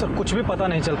थी। सर कुछ भी पता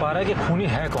नहीं चल पा रहा है कि खूनी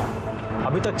है कौन।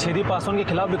 अभी तक छेदी पासवान के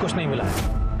खिलाफ भी कुछ नहीं मिला है।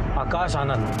 आकाश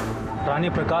आनंद, रानी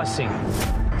प्रकाश सिंह,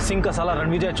 सिंह का साला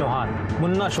रणविजय चौहान,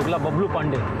 मुन्ना शुक्ला, बबलू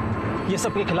पांडे, ये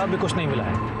सब के खिलाफ भी कुछ नहीं मिला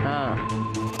है। हाँ,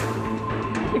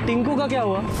 ये टिंकू का क्या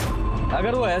हुआ?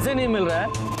 अगर वो ऐसे नहीं मिल रहा है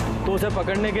तो उसे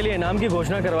पकड़ने के लिए इनाम की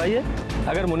घोषणा करवाइए।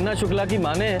 अगर मुन्ना शुक्ला की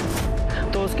माने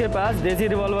तो उसके पास देसी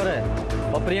रिवॉल्वर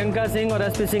है और प्रियंका सिंह और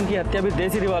एसपी सिंह की हत्या भी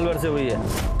देसी रिवॉल्वर से हुई है।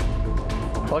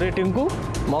 और ये टिंकू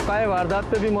मौकाए वारदात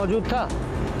पे भी मौजूद था,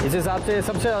 इस हिसाब से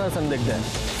सबसे ज्यादा संदिग्ध है।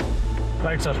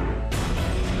 Right sir.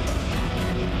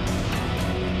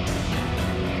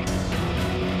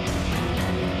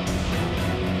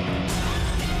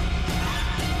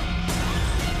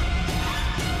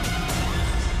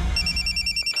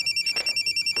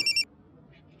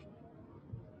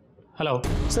 हेलो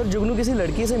सर, जुगनू किसी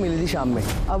लड़की से मिली थी शाम में।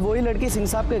 अब वही लड़की सिंह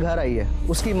साहब के घर आई है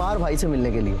उसकी माँ और भाई से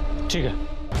मिलने के लिए। ठीक है,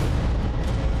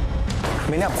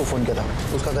 मैंने आपको फोन किया था,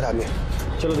 उसका घर आ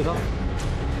गया। चलो दिखाओ।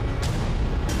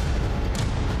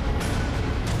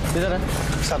 किधर है?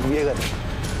 साहब ये घर।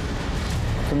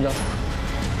 तुम जाओ।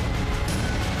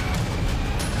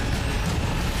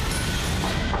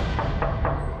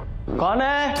 कौन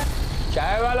है?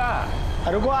 चाय वाला।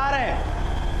 रुको, आ रहे हैं।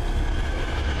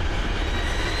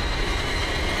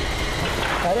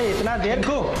 अरे इतना देर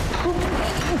को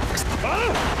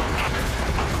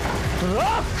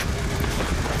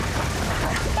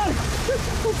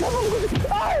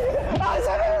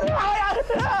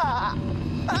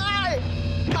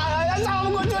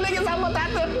चले के साथ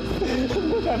बताते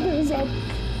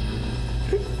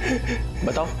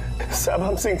बताओ। साहब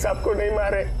हम सिंह साहब को नहीं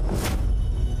मारे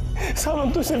साहब,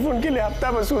 हम तो सिर्फ उनके लिए हफ्ता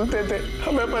वसूलते थे।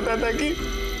 हमें पता था कि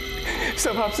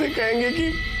सब आपसे कहेंगे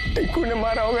कि टिंकू ने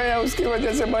मारा होगा या उसकी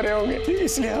वजह से मरे होंगे,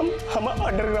 इसलिए हम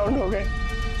अंडरग्राउंड हो गए।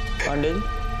 पांडे जी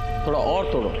थोड़ा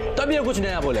और तोड़ो, तब ये कुछ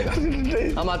नया बोलेगा।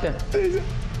 हम आते हैं।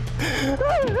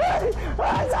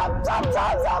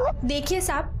 देखिए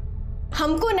साहब,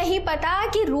 हमको नहीं पता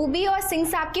कि रूबी और सिंह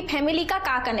साहब की फैमिली का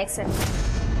क्या कनेक्शन।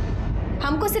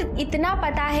 हमको सिर्फ इतना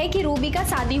पता है कि रूबी का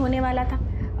शादी होने वाला था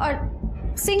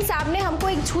और सिंह साहब ने हमको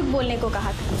एक झूठ बोलने को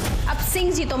कहा था। अब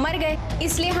सिंह जी तो मर गए,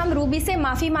 इसलिए हम रूबी से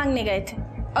माफी मांगने गए थे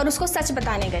और उसको सच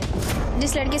बताने गए।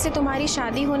 जिस लड़के से तुम्हारी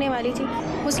शादी होने वाली थी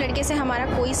उस लड़के से हमारा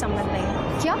कोई संबंध नहीं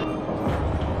है। क्या?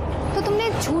 तो तुमने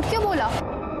झूठ क्यों बोला?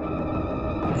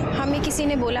 हमें किसी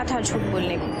ने बोला था झूठ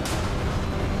बोलने को,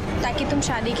 ताकि तुम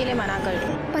शादी के लिए मना कर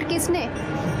दो। पर किसने?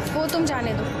 वो तुम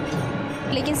जाने दो,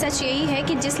 लेकिन सच यही है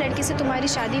कि जिस लड़के से तुम्हारी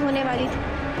शादी होने वाली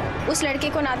थी उस लड़के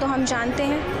को ना तो हम जानते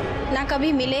हैं ना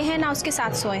कभी मिले हैं ना उसके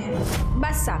साथ सोए हैं।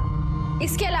 बस साहब,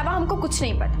 इसके अलावा हमको कुछ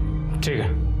नहीं पता। ठीक है,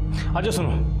 अच्छा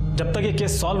सुनो, जब तक ये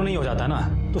केस सॉल्व नहीं हो जाता ना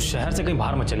तो शहर से कहीं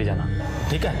बाहर मत चली जाना,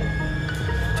 ठीक है?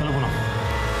 चलो पुनः।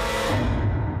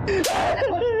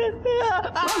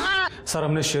 सर,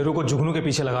 हमने शेरू को जुगनू के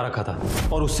पीछे लगा रखा था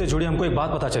और उससे जुड़ी हमको एक बात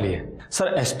पता चली है।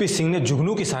 सर, एसपी सिंह ने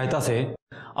जुगनू की सहायता से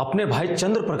अपने भाई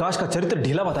चंद्र प्रकाश का चरित्र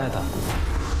ढीला बताया था,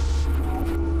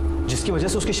 जिसकी वजह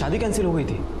से उसकी शादी कैंसिल हो गई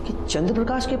थी। कि चंद्र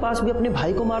प्रकाश के पास भी अपने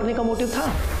भाई को मारने का मोटिव था।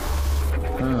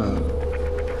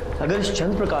 अगर इस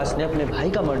चंद्र प्रकाश ने अपने भाई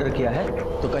का मर्डर किया है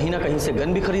तो कहीं ना कहीं से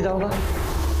गन भी खरीदा होगा।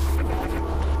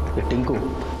 ये टिंकू,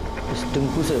 इस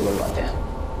टिंकू से बुलवाते हैं।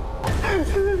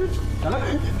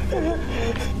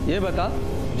 ये बता,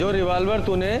 जो रिवॉल्वर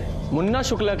तूने मुन्ना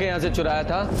शुक्ला के यहाँ से चुराया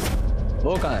था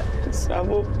वो कहाँ है? साहब,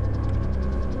 वो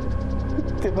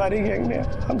तिवारी गैंग ने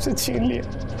हमसे छीन लिया।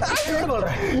 बोल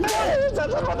रहा है?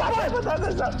 बता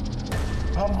दे साहब,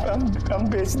 हम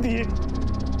बेच दिए।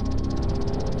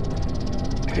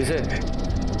 किसे?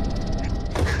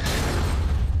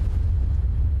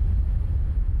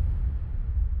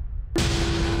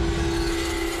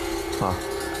 हाँ,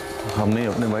 हमने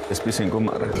अपने भाई एसपी सिंह को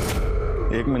मारा।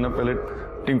 1 महीना पहले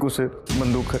टिंकू से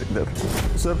बंदूक खरीदा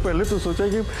था। सर, पहले तो सोचा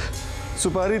कि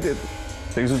सुपारी दे,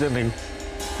 लेकिन सोचा नहीं,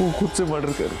 वो खुद से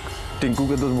मर्डर कर। टिंकू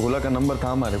के दोस्त भोला का नंबर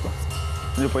था हमारे पास,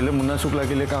 जो पहले मुन्ना शुक्ला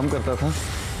के लिए काम करता था,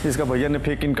 जिसका भैया ने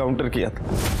फेक इनकाउंटर किया था।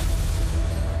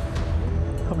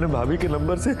 हमने भाभी के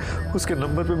नंबर से उसके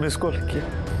नंबर पे मिस कॉल किया,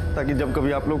 ताकि जब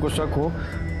कभी आप लोग को शक हो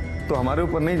तो हमारे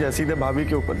ऊपर नहीं जाए, सीधे भाभी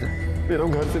के ऊपर जाए। फिर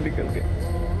हम घर से निकल गए।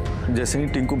 जैसे ही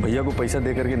टिंकू भैया को पैसा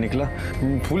दे करके निकला,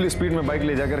 फुल स्पीड में बाइक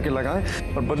ले जा करके लगाए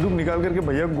और बंदूक निकाल करके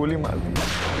भैया को गोली मार दी।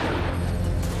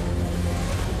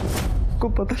 को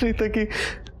पता नहीं था कि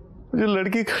जो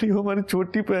लड़की खड़ी हो हमारी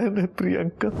छोटी बहन है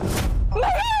प्रियंका।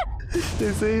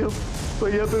 जैसे ही हम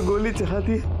भैया पे गोली चला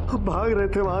दी, हम भाग रहे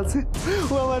थे वहां से,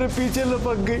 वो हमारे पीछे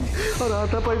लपक गई और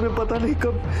हाथापाई में पता नहीं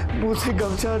कब मुंह से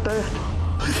गमछा हटाया।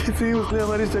 जैसे ही उसने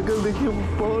हमारी शक्ल देखी,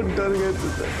 हम बहुत डर गए थे।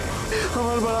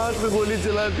 हमारे बारात में गोली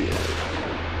चला दी।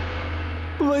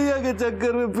 भैया के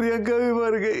चक्कर में प्रियंका भी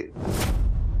मर गई।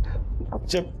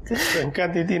 जब प्रियंका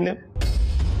दीदी ने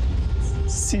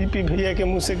सीपी भैया के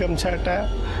मुंह से गमछा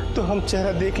हटाया तो हम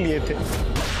चेहरा देख लिए थे,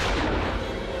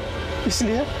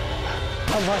 इसलिए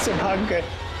हम वहां से भाग गए,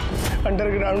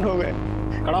 अंडरग्राउंड हो गए।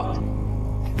 खड़ा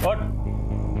उठ।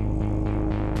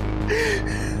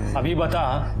 अभी बता,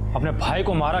 अपने भाई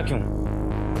को मारा क्यों?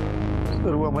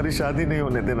 सर, वो हमारी शादी नहीं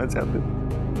होने देना चाहते।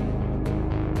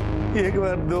 1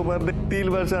 बार 2 बार 3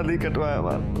 बार शादी कटवाया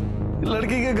हमारा।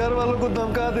 लड़की के घर वालों को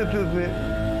धमका देते थे,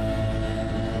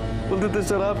 बोलते थे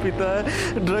शराब पीता है,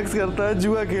 ड्रग्स करता है,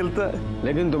 जुआ खेलता है।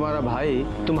 लेकिन तुम्हारा भाई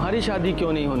तुम्हारी शादी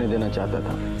क्यों नहीं होने देना चाहता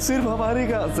था? सिर्फ हमारी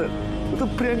कहा सर, तो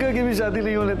प्रियंका की भी शादी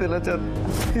नहीं होने देना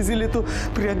चाहते, इसीलिए तो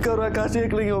प्रियंका और आकाश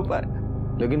एक नहीं हो पाए।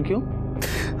 लेकिन क्यों?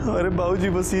 हमारे बाबूजी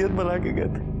वसीयत बना के गए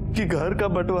थे कि घर का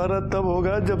बंटवारा तब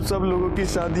होगा जब सब लोगों की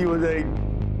शादी हो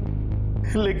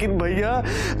जाएगी। लेकिन भैया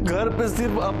घर पे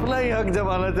सिर्फ अपना ही हक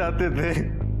जमाना चाहते थे,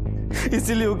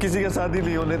 इसीलिए वो किसी का शादी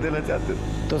नहीं होने देना चाहते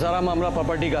थे। तो सारा मामला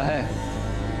प्रॉपर्टी का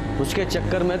है। उसके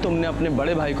चक्कर में तुमने अपने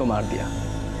बड़े भाई को मार दिया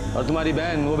और तुम्हारी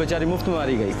बहन वो बेचारी मुफ्त में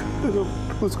मारी गई।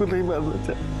 उसको नहीं मारना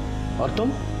चाहिए। और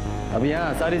तुम अब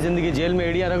यहाँ सारी जिंदगी जेल में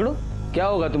एड़ियां रगड़ो, क्या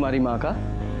होगा तुम्हारी माँ का?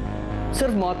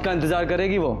 सिर्फ मौत का इंतजार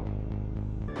करेगी वो।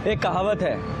 एक कहावत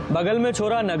है, बगल में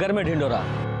छोरा नगर में ढिंडोरा।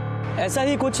 ऐसा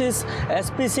ही कुछ इस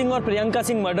एसपी सिंह और प्रियंका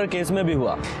सिंह मर्डर केस में भी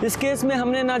हुआ। इस केस में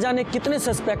हमने ना जाने कितने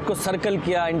सस्पेक्ट को सर्कल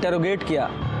किया, इंटरोगेट किया,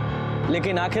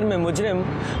 लेकिन आखिर में मुजरिम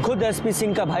खुद एसपी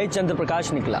सिंह का भाई चंद्र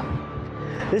प्रकाश निकला।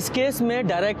 इस केस में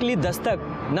डायरेक्टली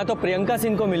दस्तक ना तो प्रियंका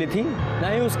सिंह को मिली थी, ना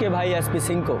ही उसके भाई एसपी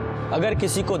सिंह को। अगर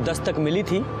किसी को दस्तक मिली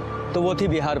थी तो वो थी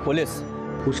बिहार पुलिस।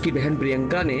 उसकी बहन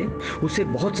प्रियंका ने उसे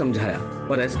बहुत समझाया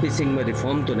और एसपी सिंह में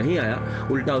रिफॉर्म तो नहीं आया,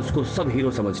 उल्टा उसको सब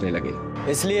हीरो समझने लगे।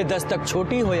 इसलिए दस्तक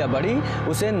छोटी हो या बड़ी,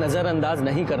 उसे नजरअंदाज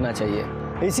नहीं करना चाहिए।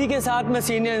 इसी के साथ मैं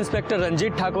सीनियर इंस्पेक्टर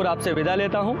रंजीत ठाकुर आपसे विदा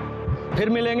लेता हूं। फिर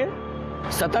मिलेंगे।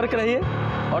 सतर्क रहिए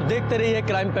और देखते रहिए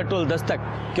क्राइम पेट्रोल दस्तक,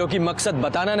 क्योंकि मकसद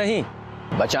बताना नहीं,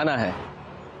 बचाना है।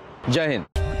 जय Hind.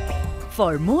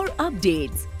 For more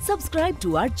updates, subscribe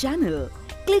to our channel,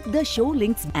 click the show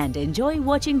links and enjoy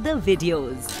watching the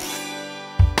videos.